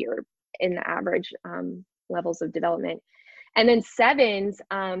 unhealthy or in the average levels of development. And then sevens,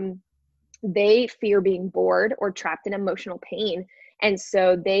 they fear being bored or trapped in emotional pain. And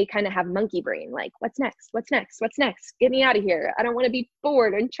so they kind of have monkey brain, like, what's next? What's next? What's next? Get me out of here. I don't want to be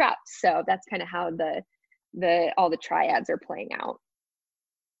bored and trapped. So that's kind of how all the triads are playing out.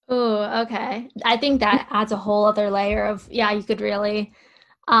 Oh, okay. I think that adds a whole other layer of, you could really,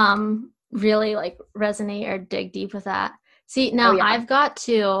 really like resonate or dig deep with that. See, now I've got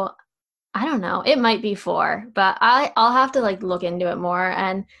to, I don't know, it might be 4, but I'll have to like look into it more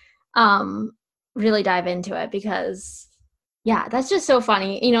and really dive into it because that's just so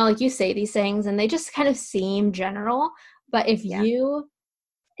funny. Like you say these things and they just kind of seem general, but if you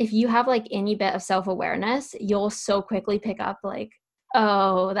have like any bit of self-awareness, you'll so quickly pick up like,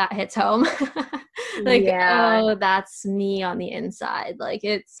 oh, that hits home. Like, oh, that's me on the inside. Like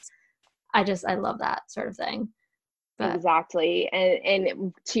I love that sort of thing. But. Exactly.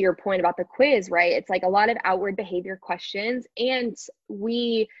 And to your point about the quiz, right? It's like a lot of outward behavior questions. And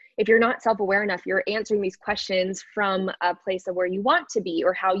if you're not self-aware enough, you're answering these questions from a place of where you want to be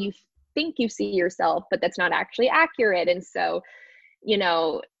or how you think you see yourself, but that's not actually accurate. And so,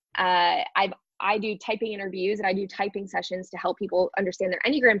 I do typing interviews and I do typing sessions to help people understand their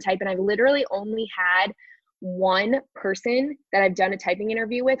Enneagram type. And I've literally only had one person that I've done a typing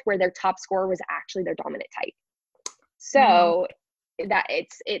interview with where their top score was actually their dominant type. So that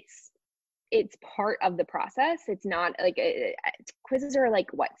it's part of the process. It's not like quizzes are like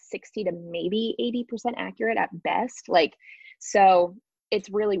 60 to maybe 80% accurate at best. Like, so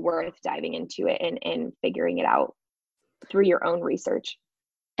it's really worth diving into it and figuring it out through your own research.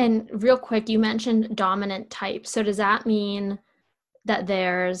 And real quick, you mentioned dominant type. So does that mean that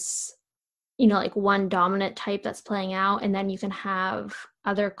there's, like one dominant type that's playing out and then you can have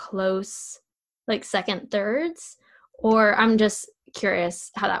other close, like second, thirds? Or I'm just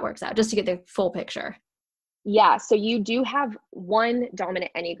curious how that works out, just to get the full picture. Yeah. So you do have one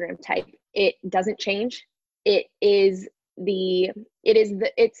dominant Enneagram type. It doesn't change. It's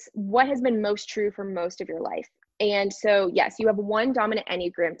what has been most true for most of your life. And so, yes, you have one dominant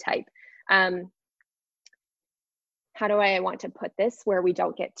Enneagram type. How do I want to put this where we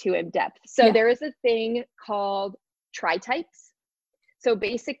don't get too in depth? So there is a thing called tri-types. So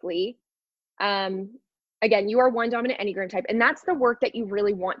basically, again, you are one dominant Enneagram type, and that's the work that you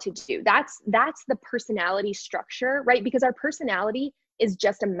really want to do. That's the personality structure, right? Because our personality is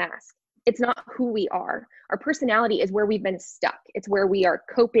just a mask. It's not who we are. Our personality is where we've been stuck. It's where we are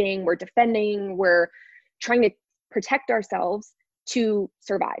coping, we're defending, we're trying to protect ourselves to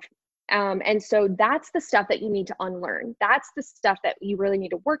survive. And so that's the stuff that you need to unlearn. That's the stuff that you really need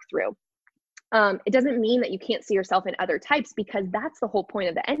to work through. It doesn't mean that you can't see yourself in other types, because that's the whole point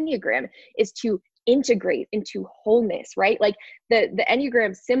of the Enneagram, is to integrate into wholeness, right? Like the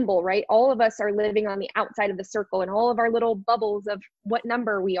Enneagram symbol, right? All of us are living on the outside of the circle and all of our little bubbles of what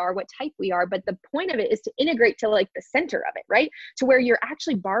number we are, what type we are. But the point of it is to integrate to like the center of it, right? To where you're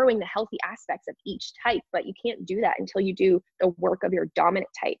actually borrowing the healthy aspects of each type, but you can't do that until you do the work of your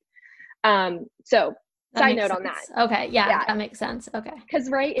dominant type. So side note on that. Okay. Yeah, that makes sense. Okay. Because,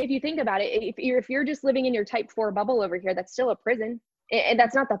 right, if you think about it, if you're just living in your type 4 bubble over here, that's still a prison. And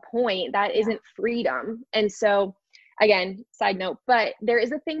that's not the point. That isn't freedom. And so, again, side note, but there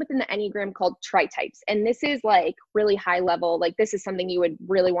is a thing within the Enneagram called tri-types. And this is like really high level. Like this is something you would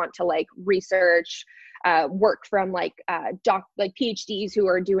really want to like research, work from like PhDs who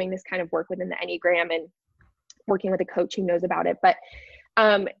are doing this kind of work within the Enneagram. And working with a coach who knows about it. But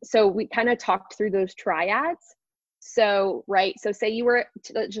so we kind of talked through those triads. So, right. So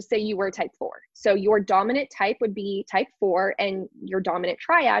just say you were type 4. So your dominant type would be type 4, and your dominant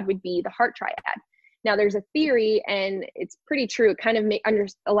triad would be the heart triad. Now there's a theory, and it's pretty true. It kind of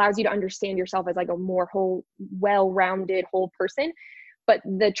allows you to understand yourself as like a more whole, well-rounded whole person. But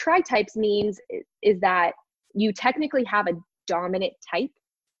the tri-types means is that you technically have a dominant type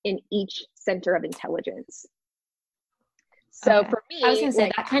in each center of intelligence. So for me, I was going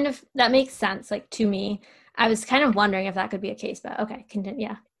to say that makes sense. Like to me, I was kind of wondering if that could be a case, but okay, continue.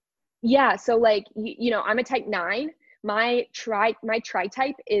 Yeah. Yeah. So like, I'm a type 9. My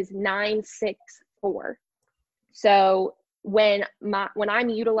tri-type is 964. So when I'm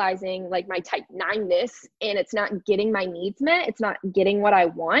utilizing like my type 9-ness and it's not getting my needs met, it's not getting what I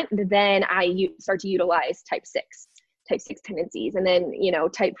want, then I start to utilize type 6 tendencies. And then,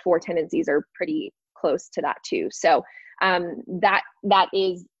 type 4 tendencies are pretty close to that too. So that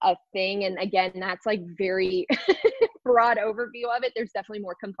is a thing. And again, that's like very broad overview of it. There's definitely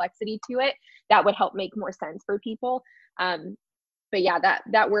more complexity to it that would help make more sense for people. But yeah,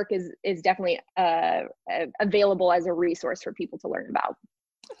 that work is definitely available as a resource for people to learn about.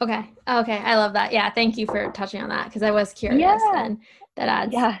 Okay. I love that. Yeah. Thank you for touching on that, because I was curious, and that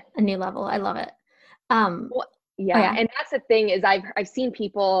adds a new level. I love it. Yeah. And that's the thing is I've seen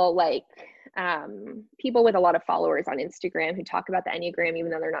people like people with a lot of followers on Instagram who talk about the Enneagram, even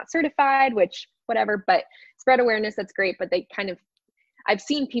though they're not certified, which whatever, but spread awareness, that's great. But they I've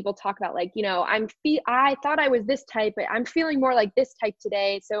seen people talk about like, I thought I was this type, but I'm feeling more like this type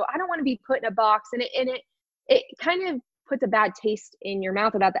today. So I don't want to be put in a box. And it kind of puts a bad taste in your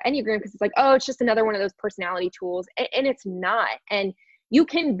mouth about the Enneagram, because it's like, oh, it's just another one of those personality tools. And it's not. And you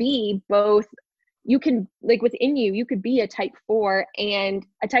can be both. You can, like, within you could be a type 4 and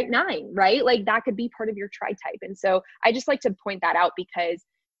a type 9, right? Like that could be part of your tri-type. And so I just like to point that out, because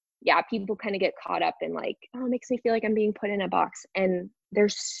people kind of get caught up in like, oh, it makes me feel like I'm being put in a box. And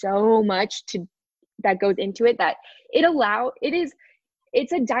there's so much that goes into it that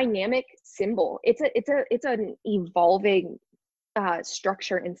it's a dynamic symbol. It's an evolving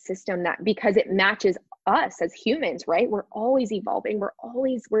structure and system, that because it matches us as humans, right? We're always evolving.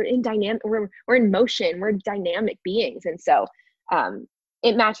 We're in dynamic, we're in motion, we're dynamic beings. And so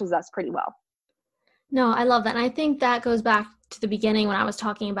it matches us pretty well. No, I love that. And I think that goes back to the beginning when I was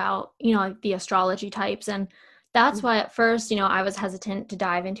talking about, like the astrology types. And that's why at first, I was hesitant to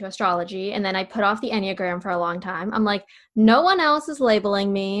dive into astrology. And then I put off the Enneagram for a long time. I'm like, no one else is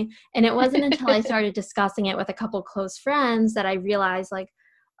labeling me. And it wasn't until I started discussing it with a couple close friends that I realized like,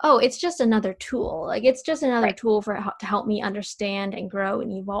 oh, it's just another tool. Like it's just another tool to help me understand and grow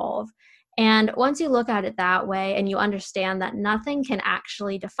and evolve. And once you look at it that way and you understand that nothing can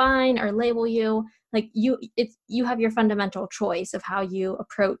actually define or label you, like you have your fundamental choice of how you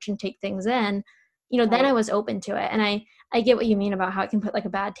approach and take things in, then I was open to it. And I get what you mean about how it can put like a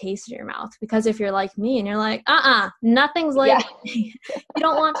bad taste in your mouth, because if you're like me and you're like, nothing's like, you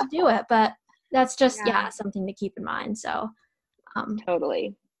don't want to do it, but that's just, something to keep in mind. So,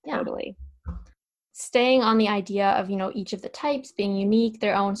 Totally. Staying on the idea of, each of the types being unique,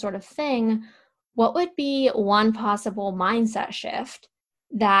 their own sort of thing, what would be one possible mindset shift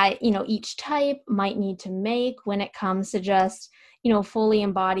that, each type might need to make when it comes to just, fully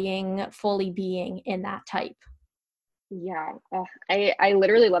embodying, fully being in that type? Yeah. I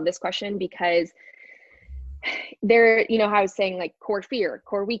literally love this question, because there, how I was saying, like core fear,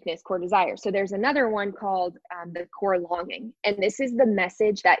 core weakness, core desire. So there's another one called the core longing. And this is the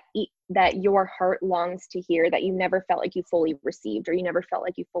message that your heart longs to hear, that you never felt like you fully received, or you never felt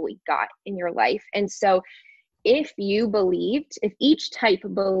like you fully got in your life. And so if each type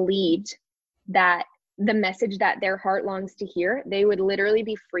believed that the message that their heart longs to hear, they would literally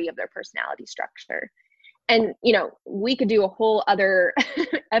be free of their personality structure. And, we could do a whole other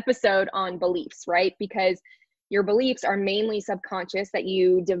episode on beliefs, right? Because your beliefs are mainly subconscious, that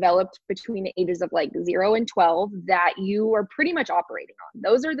you developed between the ages of like 0 and 12, that you are pretty much operating on.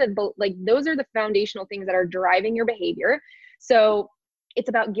 Those are the foundational things that are driving your behavior. So it's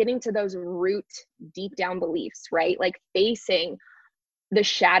about getting to those root deep down beliefs, right? Like facing the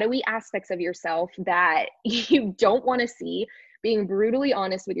shadowy aspects of yourself that you don't want to see, being brutally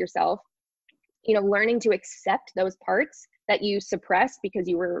honest with yourself, learning to accept those parts that you suppressed because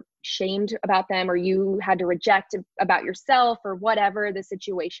you were shamed about them, or you had to reject about yourself, or whatever the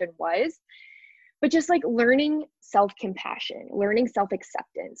situation was. But just like learning self-compassion, learning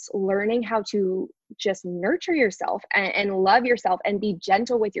self-acceptance, learning how to just nurture yourself and love yourself and be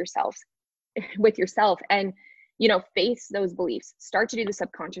gentle with yourself and, face those beliefs, start to do the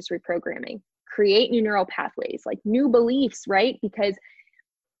subconscious reprogramming, create new neural pathways, like new beliefs, right? Because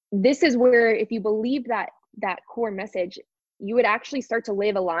this is where, if you believe that core message, you would actually start to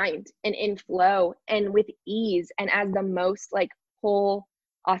live aligned and in flow and with ease and as the most like whole,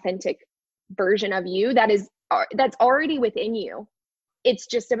 authentic version of you that's already within you. It's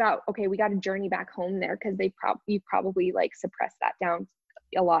just about, okay, we got to journey back home there, because you probably like suppressed that down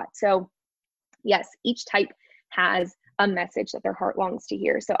a lot. So yes, each type has a message that their heart longs to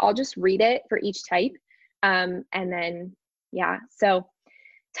hear. So I'll just read it for each type. And then, yeah. So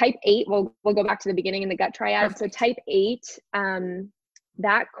type 8, we'll go back to the beginning in the gut triad. So type 8,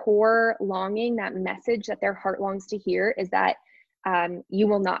 that core longing, that message that their heart longs to hear is that you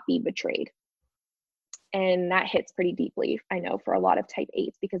will not be betrayed. And that hits pretty deeply, I know, for a lot of type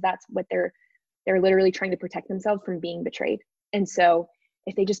 8s, because that's what they're literally trying to protect themselves from being betrayed. And so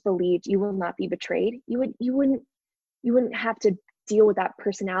if they just believed you will not be betrayed, you wouldn't have to deal with that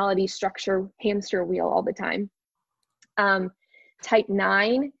personality structure hamster wheel all the time. Type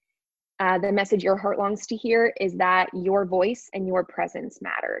 9, the message your heart longs to hear is that your voice and your presence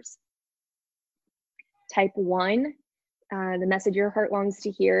matters. Type 1, the message your heart longs to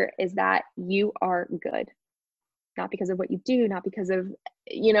hear is that you are good. Not because of what you do, not because of,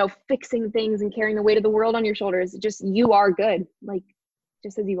 fixing things and carrying the weight of the world on your shoulders. Just you are good, like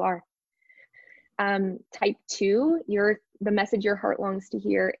just as you are. Type 2, the message your heart longs to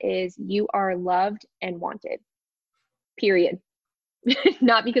hear is you are loved and wanted, period.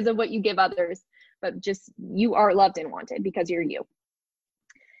 Not because of what you give others, but just you are loved and wanted because you're you.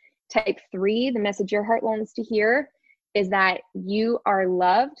 Type 3, the message your heart longs to hear is that you are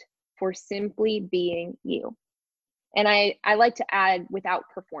loved for simply being you. And I like to add, without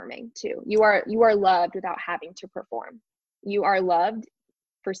performing too. You are loved without having to perform. You are loved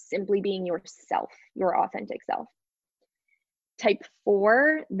for simply being yourself, your authentic self. Type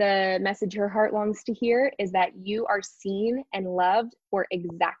 4, the message your heart longs to hear is that you are seen and loved for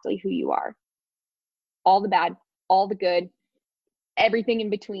exactly who you are. All the bad, all the good, everything in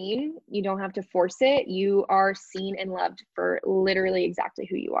between. You don't have to force it. You are seen and loved for literally exactly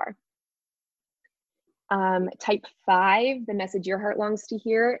who you are. Type 5, the message your heart longs to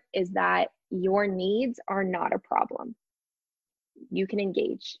hear is that your needs are not a problem. You can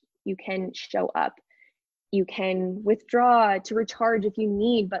engage, you can show up, you can withdraw to recharge if you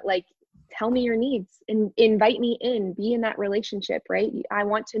need, but like, tell me your needs and invite me in, be in that relationship, right? I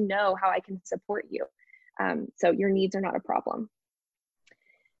want to know how I can support you. So your needs are not a problem.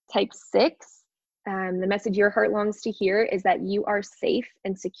 Type 6, the message your heart longs to hear is that you are safe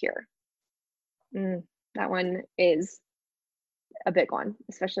and secure. That one is a big one,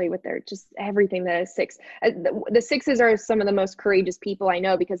 especially with their just everything that is 6. The 6s are some of the most courageous people I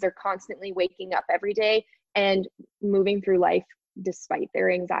know, because they're constantly waking up every day and moving through life despite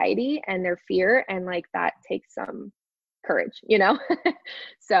their anxiety and their fear. And like, that takes some courage,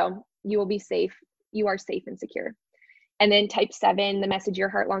 So you will be safe. You are safe and secure. And then type 7, the message your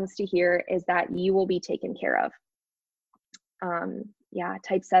heart longs to hear is that you will be taken care of.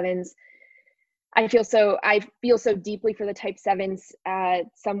 Type 7s, I feel so deeply for the type 7s.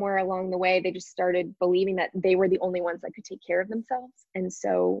 Somewhere along the way, they just started believing that they were the only ones that could take care of themselves. And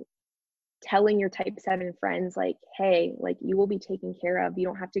so telling your type 7 friends, like, hey, like, you will be taken care of. You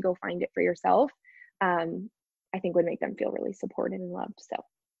don't have to go find it for yourself. I think would make them feel really supported and loved. So,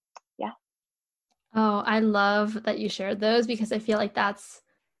 yeah. Oh, I love that you shared those, because I feel like that's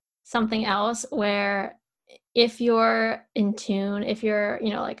something else where if you're in tune, if you're,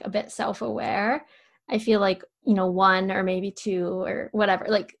 like a bit self-aware, I feel like, 1 or maybe 2 or whatever,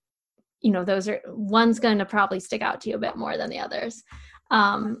 like, those are, one's going to probably stick out to you a bit more than the others.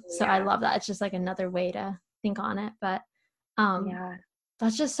 So I love that. It's just like another way to think on it, but,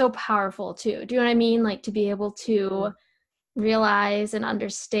 that's just so powerful too. Do you know what I mean? Like, to be able to realize and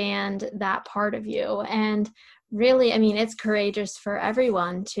understand that part of you. And really, I mean, it's courageous for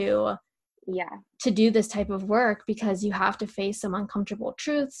everyone to do this type of work, because you have to face some uncomfortable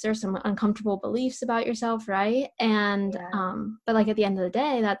truths or some uncomfortable beliefs about yourself, right? And but like, at the end of the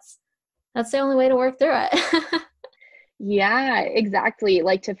day, that's the only way to work through it. Yeah, exactly.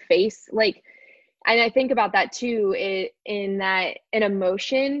 Like, to face, like, and I think about that too, in that an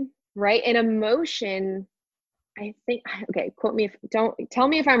emotion, right? An emotion, I think, okay, don't tell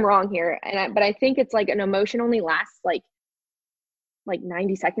me if I'm wrong here. But I think it's like an emotion only lasts like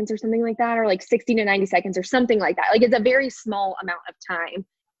 90 seconds or something like that, or like 60 to 90 seconds or something like that. Like, it's a very small amount of time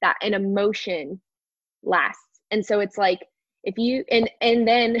that an emotion lasts. And so it's like, if you, and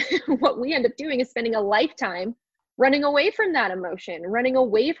then what we end up doing is spending a lifetime running away from that emotion, running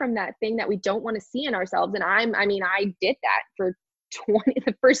away from that thing that we don't want to see in ourselves. And I did that for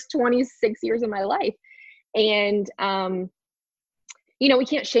the first 26 years of my life. And, we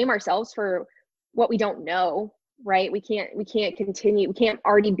can't shame ourselves for what we don't know, right? We can't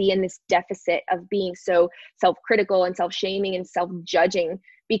already be in this deficit of being so self-critical and self-shaming and self-judging,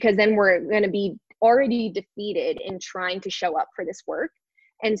 because then we're going to be already defeated in trying to show up for this work.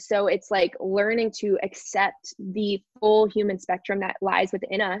 And so it's like learning to accept the full human spectrum that lies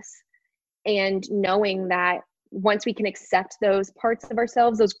within us, and knowing that once we can accept those parts of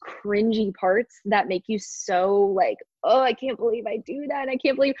ourselves, those cringy parts that make you so like, oh, I can't believe I do that. I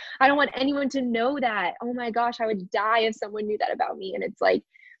can't believe I don't want anyone to know that. Oh my gosh, I would die if someone knew that about me. And it's like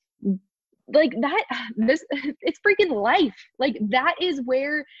that, it's freaking life. Like that is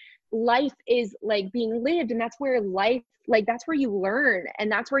where life is like being lived. And that's where life, like that's where you learn, and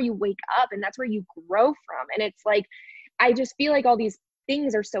that's where you wake up, and that's where you grow from. And it's like, I just feel like all these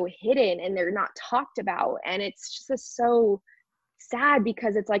things are so hidden and they're not talked about. And it's just so sad,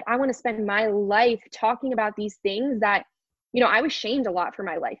 because it's like, I want to spend my life talking about these things that, I was shamed a lot for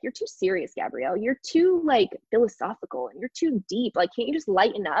my life. You're too serious, Gabrielle. You're too like philosophical, and you're too deep. Like, can't you just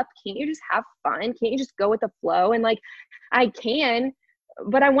lighten up? Can't you just have fun? Can't you just go with the flow? And like, I can,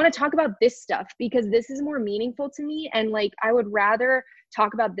 but I want to talk about this stuff because this is more meaningful to me. And like, I would rather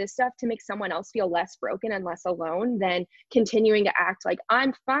talk about this stuff to make someone else feel less broken and less alone than continuing to act like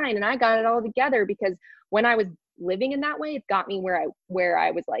I'm fine and I got it all together. Because when I was living in that way, it got me where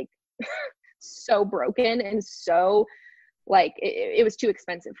I was like so broken and so like it was too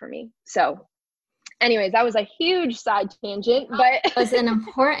expensive for me. So anyways, that was a huge side tangent, but it was an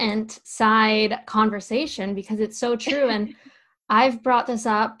important side conversation because it's so true. And I've brought this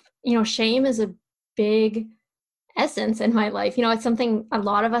up, shame is a big essence in my life. It's something a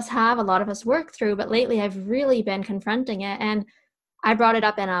lot of us work through, but lately I've really been confronting it. And I brought it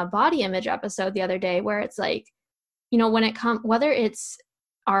up in a body image episode the other day where it's like, when it comes, whether it's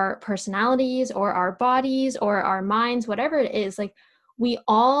our personalities or our bodies or our minds, whatever it is, like we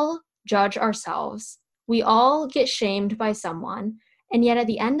all judge ourselves. We all get shamed by someone. And yet at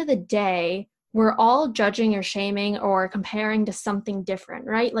the end of the day, we're all judging or shaming or comparing to something different,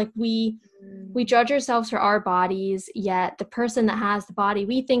 right? Like we judge ourselves for our bodies, yet the person that has the body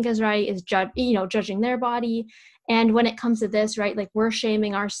we think is right is judging their body. And when it comes to this, right, like we're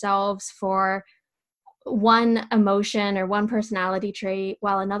shaming ourselves for one emotion or one personality trait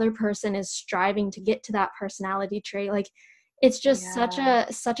while another person is striving to get to that personality trait. Like it's just such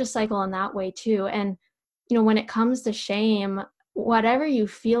a cycle in that way too. And, when it comes to shame, whatever you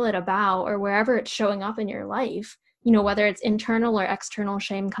feel it about or wherever it's showing up in your life, whether it's internal or external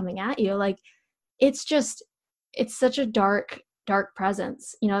shame coming at you, like it's such a dark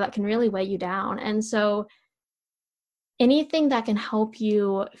presence, that can really weigh you down. And so anything that can help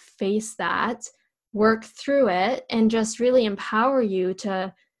you face that, work through it, and just really empower you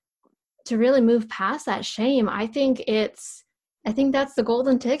to really move past that shame, I think that's the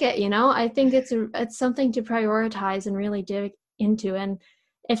golden ticket. I think it's something to prioritize and really dig into. And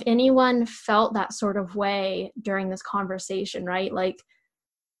if anyone felt that sort of way during this conversation, right, like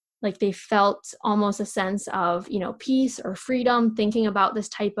they felt almost a sense of peace or freedom thinking about this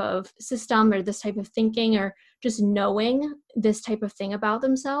type of system or this type of thinking, or just knowing this type of thing about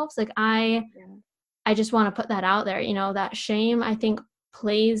themselves, like I just want to put that out there. That shame, I think,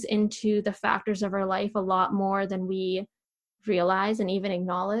 plays into the factors of our life a lot more than we realize and even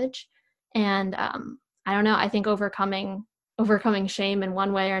acknowledge. And I don't know, I think overcoming shame in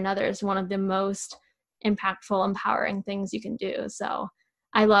one way or another is one of the most impactful, empowering things you can do. So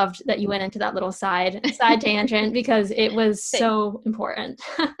I loved that you went into that little side tangent because it was so important.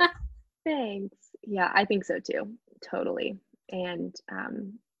 Thanks. Yeah, I think so too. Totally. And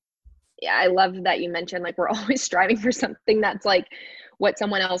yeah, I love that you mentioned like we're always striving for something that's like what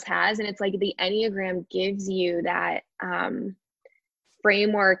someone else has. And it's like the Enneagram gives you that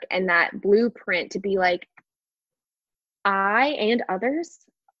framework and that blueprint to be like, I and others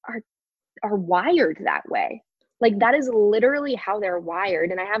are wired that way. Like that is literally how they're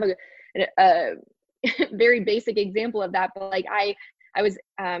wired. And I have a very basic example of that. But like I was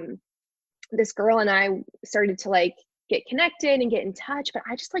this girl and I started to like get connected and get in touch, but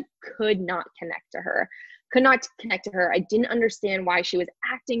I just like could not connect to her. I didn't understand why she was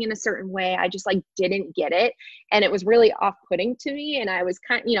acting in a certain way. I just like didn't get it. And it was really off-putting to me. And I was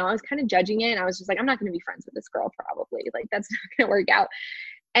kind of judging it. And I was just like, I'm not going to be friends with this girl probably. Like that's not going to work out.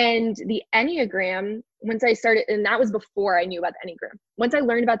 And the Enneagram, once I started, and that was before I knew about the Enneagram. Once I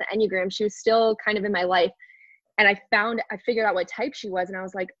learned about the Enneagram, she was still kind of in my life. And I figured out what type she was. And I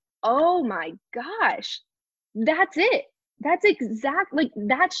was like, oh my gosh, that's it.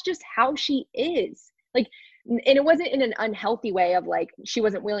 That's just how she is. Like and it wasn't in an unhealthy way of like, she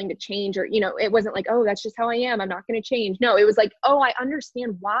wasn't willing to change, or, it wasn't like, oh, that's just how I am, I'm not going to change. No, it was like, oh, I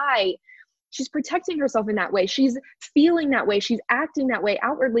understand why she's protecting herself in that way. She's feeling that way. She's acting that way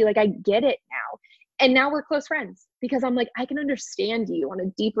outwardly. Like, I get it now. And now we're close friends because I'm like, I can understand you on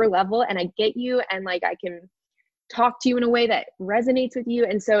a deeper level, and I get you. And like, I can talk to you in a way that resonates with you.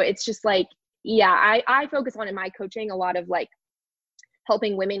 And so it's just like, yeah, I focus on in my coaching a lot of like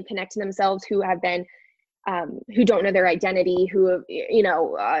helping women connect to themselves who have been who don't know their identity, who have,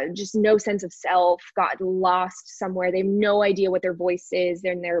 just no sense of self, got lost somewhere. They have no idea what their voice is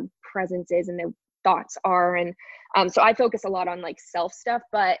and their presence is and their thoughts are. And so I focus a lot on like self stuff,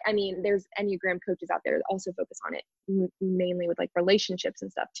 but I mean, there's Enneagram coaches out there that also focus on it mainly with like relationships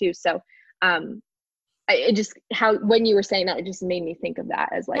and stuff too. So it just, when you were saying that, it just made me think of that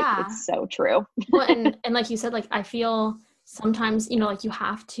as like, it's so true. Well, and like you said, like, I feel sometimes, like, you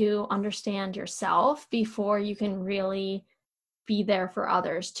have to understand yourself before you can really be there for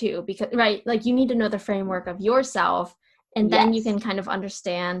others too, because, right, like, you need to know the framework of yourself, and then you can kind of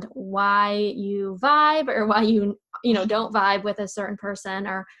understand why you vibe, or why you don't vibe with a certain person,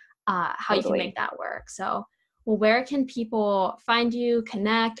 or how you can make that work. So, well, where can people find you,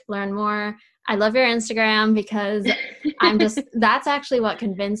 connect, learn more? I love your Instagram because that's actually what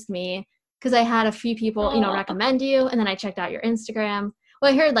convinced me, because I had a few people, recommend you, and then I checked out your Instagram.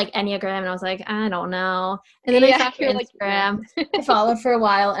 Well, I heard like Enneagram, and I was like, I don't know. And then I found your Instagram. I followed for a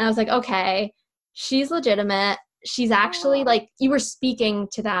while, and I was like, okay, she's legitimate. She's actually like, you were speaking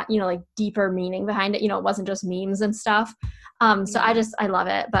to that, like, deeper meaning behind it. It wasn't just memes and stuff. So I love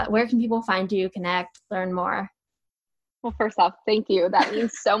it. But where can people find you, connect, learn more? Well, first off, thank you. That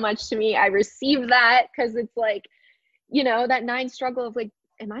means so much to me. I receive that because it's like, that 9 struggle of like,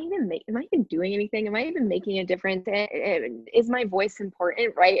 am I even doing anything? Am I even making a difference? Is my voice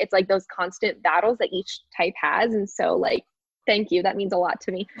important? Right? It's like those constant battles that each type has. And so like, thank you. That means a lot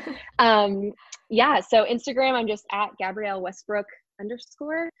to me. So Instagram, I'm just at Gabrielle Westbrook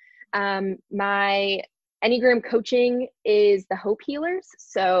 _. My Enneagram coaching is the Hope Healers.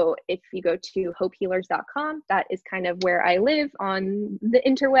 So if you go to hopehealers.com, that is kind of where I live on the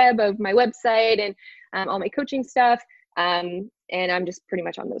interweb of my website and all my coaching stuff. And I'm just pretty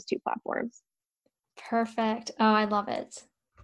much on those 2 platforms. Perfect. Oh, I love it.